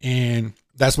 And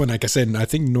that's when, like I said, and I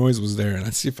think Noise was there. And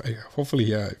I see if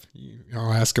hopefully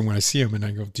I'll ask him when I see him. And I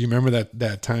go, do you remember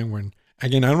that time when,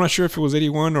 again, I'm not sure if it was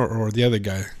 81 or the other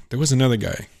guy. There was another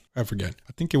guy. I forget.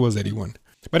 I think it was 81.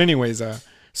 But anyways,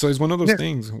 so it's one of those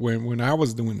things when I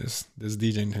was doing this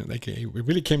DJing, like it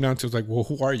really came down to, like, well,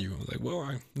 who are you? I was like, well,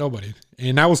 I'm nobody.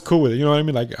 And I was cool with it. You know what I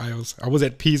mean? Like I was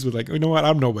at peace with, like, you know what?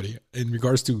 I'm nobody in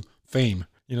regards to fame.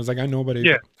 It's like, I'm nobody.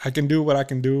 Yeah. I can do what I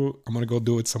can do. I'm going to go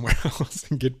do it somewhere else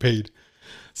and get paid.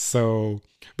 So,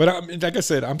 but like I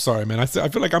said, I'm sorry, man. I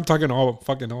feel like I'm talking all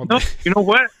day. No, you know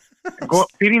what?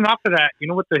 Feeding off of that, you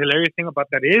know what the hilarious thing about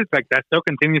that is? Like, that still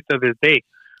continues to this day,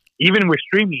 even with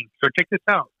streaming. So check this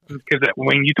out. Because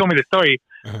when you told me the story,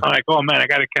 I'm like, oh man, I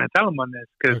got to kind of tell him on this,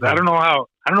 because I don't know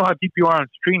how deep you are on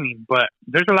streaming, but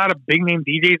there's a lot of big name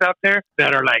DJs out there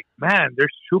that are like, man, they're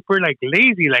super like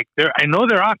lazy. Like I know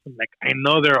they're awesome. Like I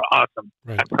know they're awesome.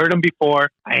 Right. I've heard them before.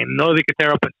 I know they could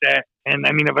tear up a set. And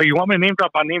I mean, if you want me to name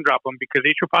drop, I'll name drop them, because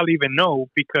they should probably even know,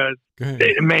 because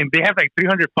they have like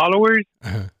 300 followers,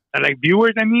 like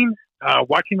viewers. I mean.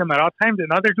 Watching them at all times,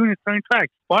 and all they're doing is throwing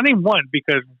tracks. Well, I'll name one,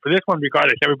 because for this one,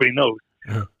 regardless, everybody knows.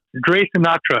 Dre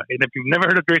Sinatra. And if you've never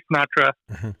heard of Dre Sinatra,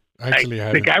 actually,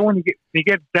 like, the guy, when he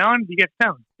gets down, he gets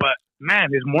down. But man,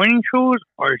 his morning shows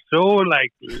are so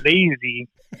like lazy,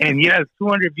 and he has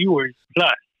 200 viewers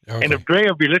plus. Okay. And if Dre,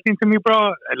 if you're listening to me, bro,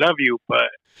 I love you, but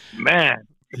man.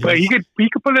 Yes. But he could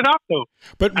pull it off though.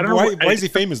 But why is he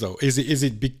famous though? Is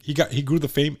it he grew the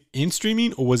fame in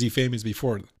streaming, or was he famous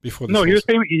before this? No, he was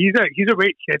famous. He's a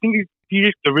I think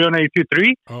he's the real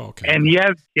 92.3. Oh, okay. And he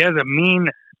has a mean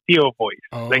Steel voice.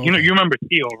 You remember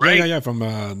Steel, right? Yeah, from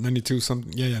 92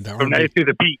 something. Yeah, that from 92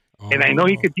 The Beat. And I know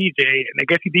he could DJ, and I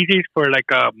guess he DJs for like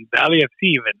the LAFC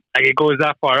even. Like it goes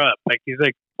that far up. Like he's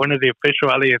like one of the official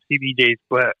LAFC DJs.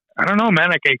 But I don't know, man.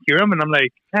 Like I hear him, and I'm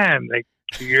like, man, like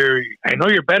I know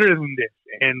you're better than this.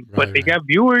 And but they got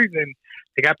viewers, and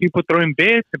they got people throwing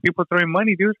bits and people throwing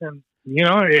money, dude. And you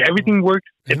know, everything works.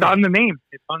 It's on the name.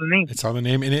 It's on the name. It's on the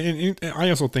name. And I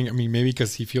also think, I mean, maybe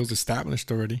because he feels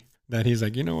established already, that he's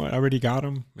like, you know what, I already got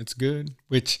him. It's good.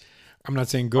 Which I'm not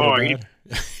saying good or bad.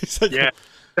 Like, yeah,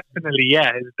 definitely.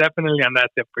 Yeah, it's definitely on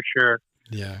that tip for sure.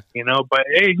 Yeah. You know, but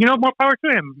hey, you know, more power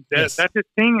to him. That's his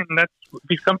thing, and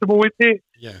he's comfortable with it.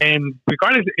 Yeah. And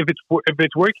regardless, if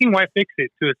it's working, why fix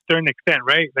it to a certain extent,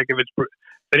 right? Like if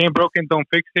it ain't broken, don't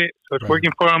fix it. So it's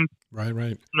working for him.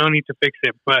 Right. No need to fix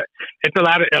it. But it's a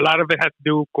lot of it has to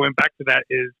do, going back to that,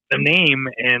 is the name.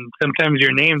 And sometimes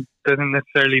your name doesn't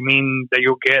necessarily mean that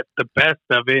you'll get the best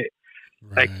of it.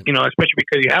 Right. Like, you know, especially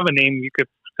because you have a name,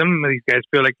 some of these guys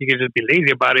feel like you could just be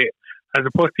lazy about it, as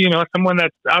opposed to, you know, someone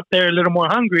that's out there a little more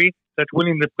hungry, that's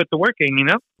willing to put the work in, you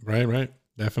know? Right.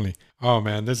 Definitely. Oh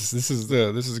man, this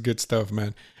is good stuff,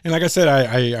 man. And like I said,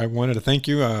 I wanted to thank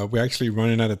you. We're actually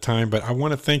running out of time, but I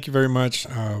want to thank you very much,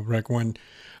 Rec One.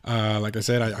 Like I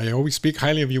said, I always speak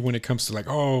highly of you when it comes to like,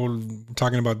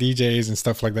 talking about DJs and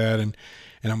stuff like that. And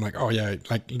I'm like, oh yeah,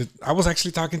 like I was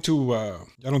actually talking to,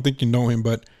 I don't think you know him,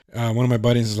 but one of my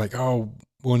buddies is like,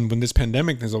 when this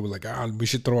pandemic is over, like, we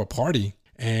should throw a party.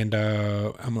 And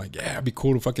I'm like, yeah, it'd be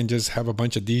cool to fucking just have a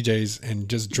bunch of DJs and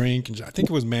just drink. And I think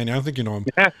it was Manny. I don't think you know him.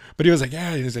 Yeah. But he was like,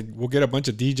 yeah, he's like, we'll get a bunch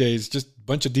of DJs, just a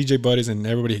bunch of DJ buddies, and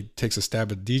everybody takes a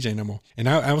stab at DJ number. And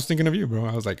I was thinking of you, bro.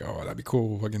 I was like, oh, that'd be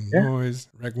cool. Fucking Noise,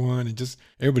 Rec One, and just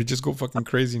everybody just go fucking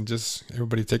crazy and just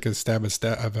everybody take a stab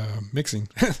of mixing.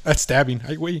 That's stabbing.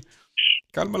 Ay, güey.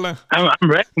 Cálmala. I'm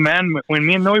ready, man. When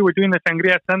me and Noe were doing the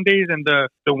Sangria Sundays and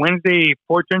the Wednesday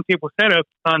 4 turntable setup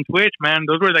on Twitch, man,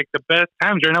 those were like the best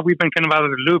times. Right now we've been kind of out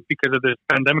of the loop because of the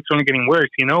pandemic's only getting worse,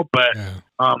 you know. But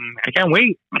I can't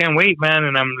wait, man,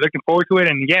 and I'm looking forward to it.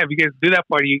 And yeah, if you guys do that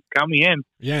party, count me in.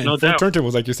 Yeah, no doubt. 4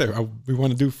 turntables, like you said, we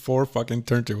want to do 4 fucking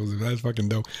turntables. That's fucking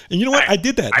dope. And you know what? I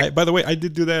did that. By the way, I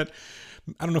did do that.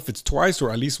 I don't know if it's twice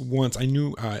or at least once. I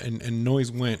knew and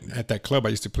Noise went at that club I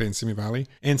used to play in Simi Valley.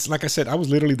 And like I said, I was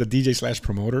literally the DJ /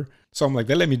 promoter. So I'm like,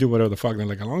 they let me do whatever the fuck. They're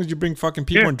like, as long as you bring fucking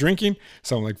people and drinking.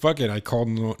 So I'm like, fuck it. I called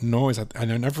Noise.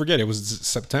 And I never forget. It was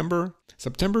September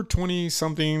 20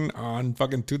 something on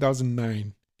fucking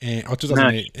 2009 and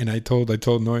 2008. And I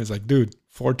told Noise, like, dude,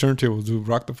 4 turntables, dude,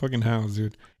 rock the fucking house,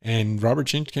 dude. And Robert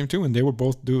Chinch came too, and they were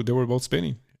both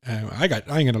spinning. I ain't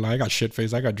gonna lie, I got shit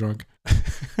faced. I got drunk.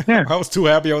 I was too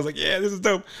happy. I was like, yeah, this is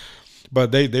dope.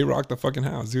 But they rocked the fucking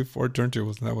house, dude. 4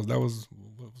 turntables. That was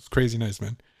crazy nice,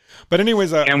 man. But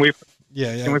anyways, can't wait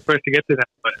for us to get to that.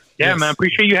 But yeah, man,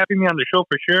 appreciate you having me on the show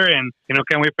for sure. And you know,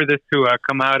 can't wait for this to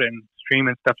come out and stream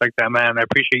and stuff like that, man. I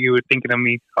appreciate you thinking of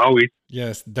me always.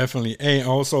 Yes, definitely. Hey,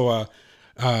 also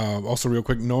real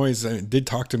quick, Noise did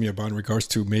talk to me about in regards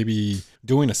to maybe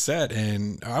doing a set,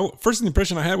 and first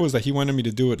impression I had was that he wanted me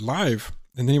to do it live,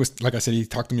 and then he was, like I said, he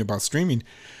talked to me about streaming.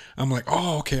 I'm like,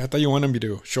 oh, okay, I thought you wanted me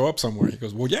to show up somewhere. He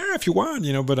goes, well, yeah, if you want,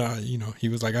 you know, but you know, he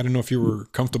was like, I don't know if you were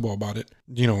comfortable about it,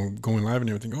 you know, going live and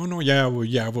everything. Oh no, yeah, well,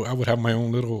 yeah, I would have my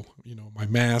own little, you know, my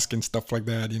mask and stuff like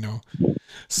that, you know.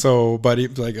 So, but he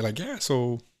was like, yeah,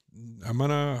 so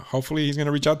hopefully he's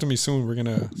gonna reach out to me soon. We're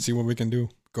gonna see what we can do.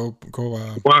 Go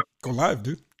live,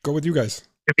 dude. Go with you guys.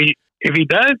 If he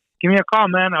does, give me a call,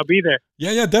 man. I'll be there.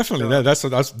 Yeah, definitely. So,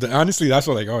 that's honestly, that's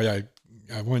what, like, oh yeah,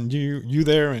 I want you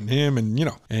there and him, and you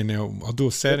know, and I'll do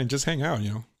a set and just hang out.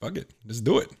 You know, fuck it, let's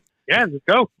do it. Yeah, let's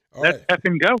go. Let's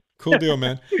effing go. Cool deal,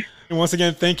 man. And once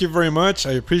again, thank you very much.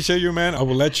 I appreciate you, man. I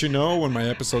will let you know when my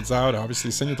episode's out. I'll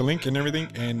obviously send you the link and everything,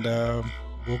 and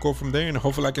we'll go from there, and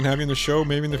hopefully I can have you on the show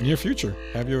maybe in the near future.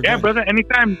 Have you again. Yeah, brother,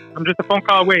 anytime. I'm just a phone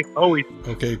call away, always.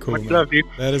 Okay, cool. Much love, dude.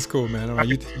 That is cool, man. All right,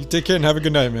 you take care and have a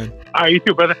good night, man. All right, you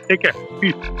too, brother. Take care.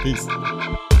 Peace. Peace.